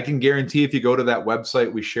 2021? And I can guarantee if you go to that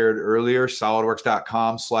website we shared earlier,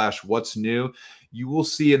 solidworks.com/what's new, you will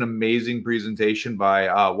see an amazing presentation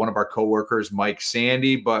by one of our coworkers, Mike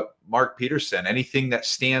Sandy. But Mark Peterson, anything that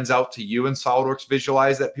stands out to you in SOLIDWORKS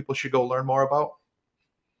Visualize that people should go learn more about?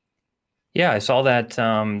 Yeah, I saw that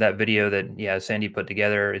that video that Sandy put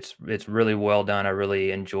together. It's really well done. I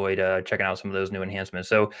really enjoyed checking out some of those new enhancements.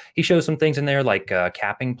 So he shows some things in there like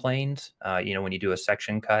capping planes. When you do a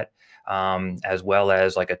section cut, as well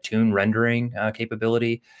as like a tune rendering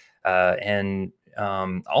capability, and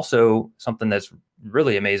also something that's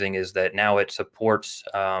really amazing is that now it supports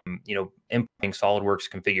importing SolidWorks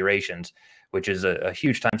configurations, which is a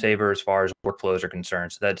huge time saver as far as workflows are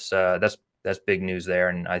concerned. So that's big news there.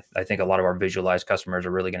 And I think a lot of our Visualize customers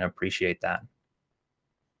are really going to appreciate that.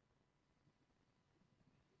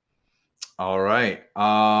 All right.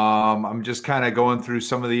 I'm just kind of going through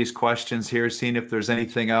some of these questions here, seeing if there's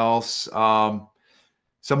anything else.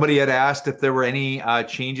 Somebody had asked if there were any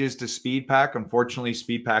changes to SpeedPack. Unfortunately,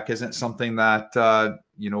 SpeedPack isn't something that,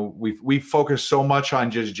 we've focused so much on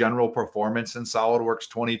just general performance in SolidWorks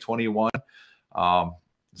 2021.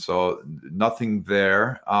 So nothing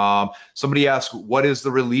there. Somebody asked, what is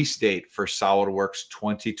the release date for SolidWorks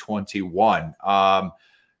 2021?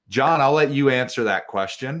 John, I'll let you answer that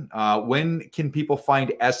question. When can people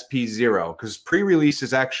find SP0? Because pre-release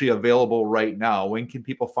is actually available right now. When can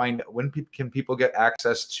people get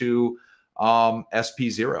access to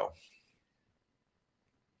SP0?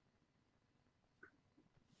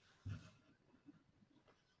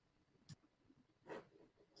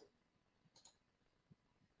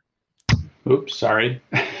 Oops, sorry.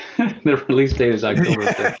 The release date is October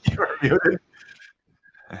 5th. You're muted.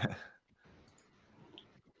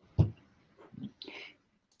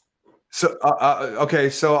 So, okay.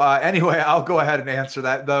 So anyway, I'll go ahead and answer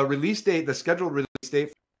that. The scheduled release date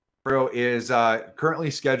for Pro is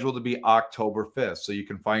currently scheduled to be October 5th. So you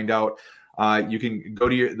can find out, you can go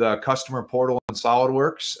to the customer portal in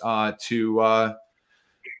SolidWorks to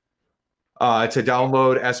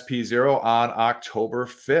download SP0 on October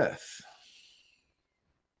 5th.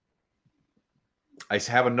 I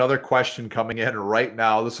have another question coming in right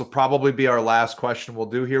now. This will probably be our last question we'll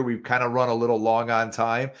do here. We've kind of run a little long on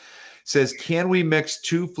time. It says, can we mix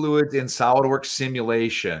two fluids in SolidWorks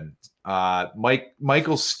simulation?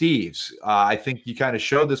 Michael Steves, I think you kind of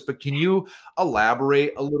showed this, but can you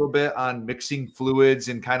elaborate a little bit on mixing fluids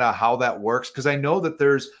and kind of how that works? Because I know that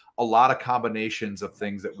there's a lot of combinations of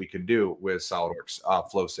things that we can do with SolidWorks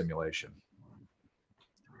flow simulation.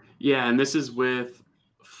 Yeah, and this is with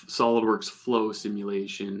SolidWorks flow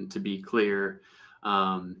simulation, to be clear,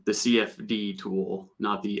 the CFD tool,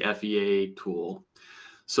 not the FEA tool.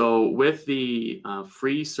 So with the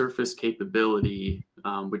free surface capability,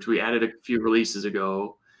 which we added a few releases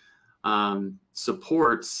ago,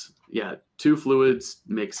 supports two fluids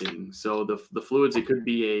mixing. So the fluids, it could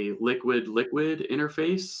be a liquid-liquid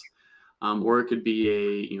interface, or it could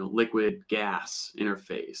be a liquid gas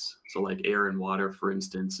interface, so like air and water, for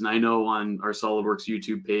instance. And I know on our SolidWorks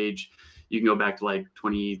YouTube page, you can go back to like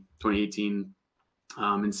 2018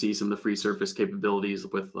 and see some of the free surface capabilities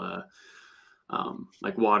with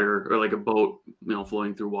like water, or like a boat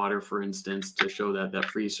flowing through water, for instance, to show that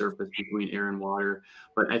free surface between air and water.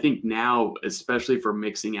 But I think now, especially for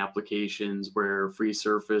mixing applications where free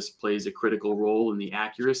surface plays a critical role in the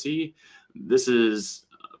accuracy, this is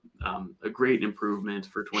a great improvement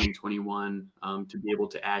for 2021 to be able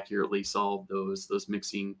to accurately solve those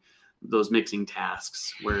mixing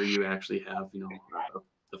tasks where you actually have the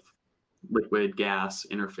liquid gas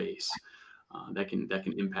interface that can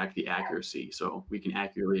impact the accuracy. So we can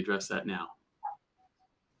accurately address that now.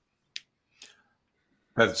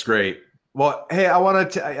 That's great. Well, hey,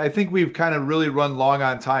 I think we've kind of really run long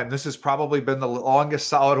on time. This has probably been the longest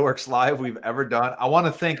SolidWorks Live we've ever done. I want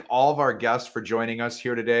to thank all of our guests for joining us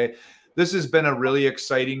here today. This has been a really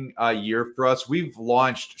exciting year for us. We've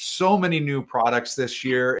launched so many new products this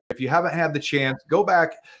year. If you haven't had the chance, go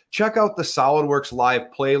back, check out the SolidWorks Live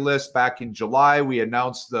playlist. Back in July, we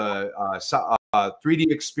announced the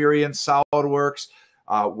 3D Experience SolidWorks.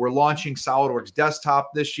 We're launching SolidWorks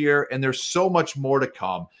Desktop this year, and there's so much more to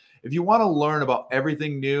come. If you want to learn about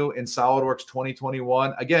everything new in SolidWorks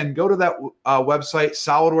 2021, again, go to that website,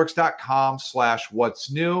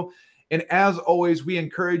 solidworks.com/what's new. And as always, we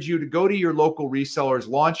encourage you to go to your local resellers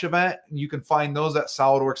launch event. You can find those at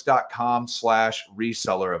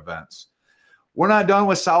solidworks.com/reseller events. We're not done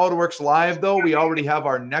with SolidWorks Live, though. We already have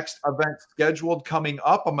our next event scheduled coming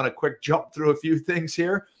up. I'm going to quick jump through a few things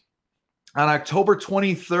here. On October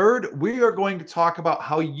 23rd, we are going to talk about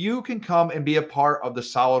how you can come and be a part of the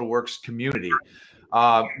SolidWorks community.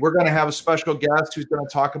 We're going to have a special guest who's going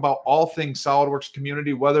to talk about all things SolidWorks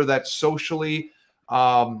community, whether that's socially,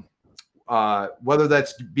 whether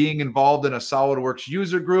that's being involved in a SolidWorks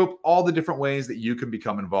user group, all the different ways that you can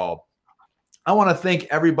become involved. I want to thank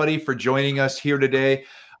everybody for joining us here today,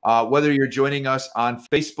 whether you're joining us on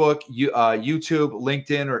Facebook, YouTube,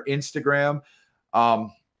 LinkedIn, or Instagram.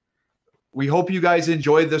 We hope you guys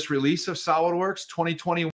enjoyed this release of SolidWorks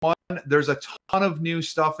 2021. There's a ton of new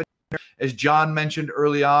stuff in here. As John mentioned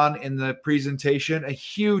early on in the presentation, a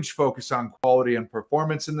huge focus on quality and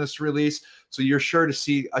performance in this release. So you're sure to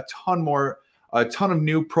see a ton of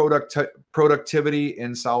new productivity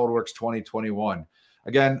in SolidWorks 2021.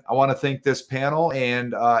 Again, I want to thank this panel,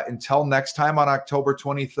 and until next time on October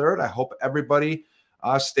 23rd, I hope everybody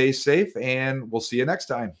stays safe, and we'll see you next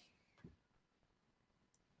time.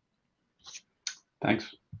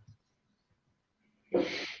 Thanks.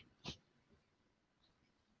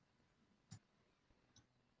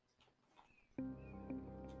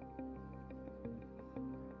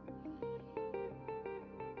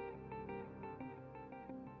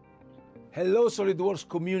 Hello, SolidWorks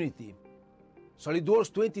community.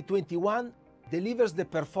 SolidWorks 2021 delivers the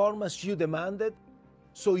performance you demanded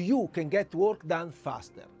so you can get work done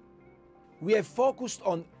faster. We have focused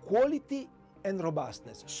on quality and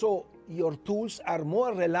robustness, so your tools are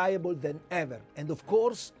more reliable than ever. And of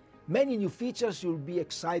course, many new features you'll be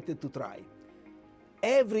excited to try.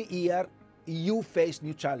 Every year, you face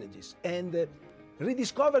new challenges and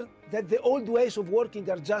rediscover that the old ways of working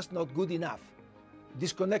are just not good enough.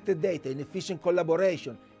 Disconnected data, inefficient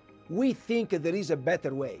collaboration. We think there is a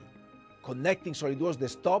better way. Connecting SolidWorks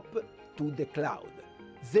Desktop to the cloud.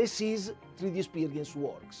 This is 3D Experience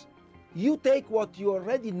Works. You take what you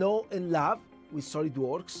already know and love with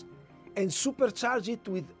SolidWorks and supercharge it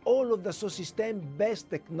with all of the Dassault best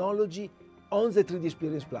technology on the 3D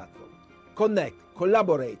Experience platform. Connect,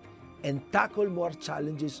 collaborate, and tackle more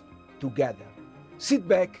challenges together. Sit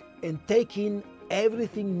back and take in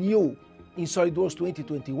everything new in SolidWorks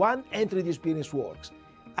 2021 and 3D Experience Works.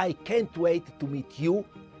 I can't wait to meet you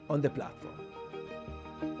on the platform.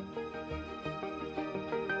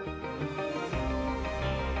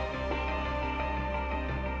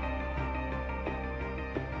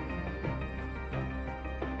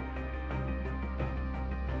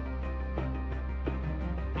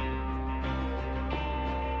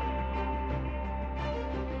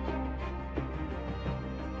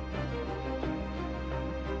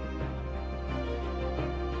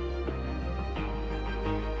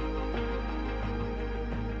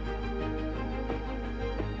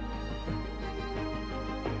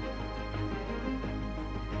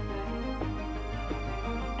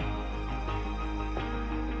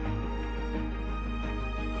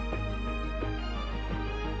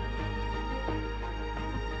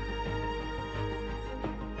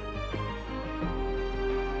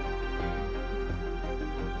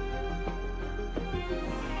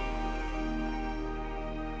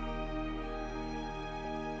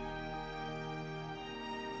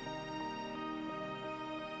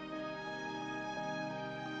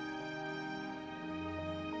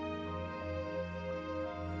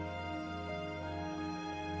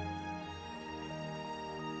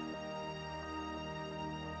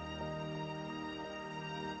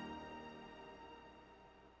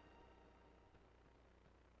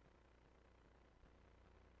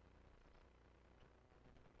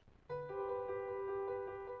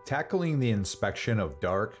 Tackling the inspection of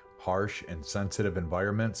dark, harsh, and sensitive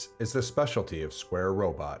environments is the specialty of Square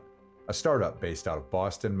Robot, a startup based out of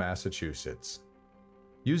Boston, Massachusetts.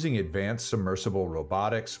 Using advanced submersible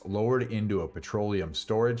robotics lowered into a petroleum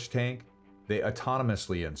storage tank, they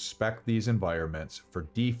autonomously inspect these environments for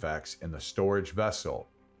defects in the storage vessel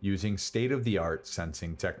using state-of-the-art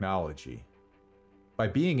sensing technology. By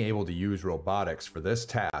being able to use robotics for this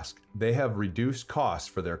task, they have reduced costs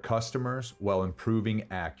for their customers while improving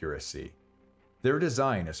accuracy. Their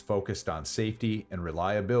design is focused on safety and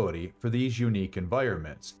reliability for these unique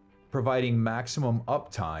environments, providing maximum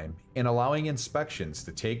uptime and allowing inspections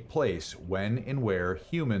to take place when and where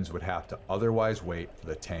humans would have to otherwise wait for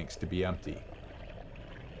the tanks to be empty.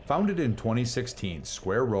 Founded in 2016,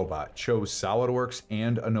 Square Robot chose SOLIDWORKS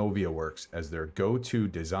and InnoviaWorks as their go-to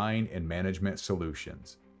design and management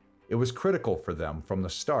solutions. It was critical for them from the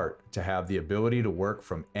start to have the ability to work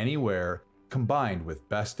from anywhere combined with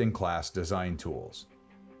best-in-class design tools.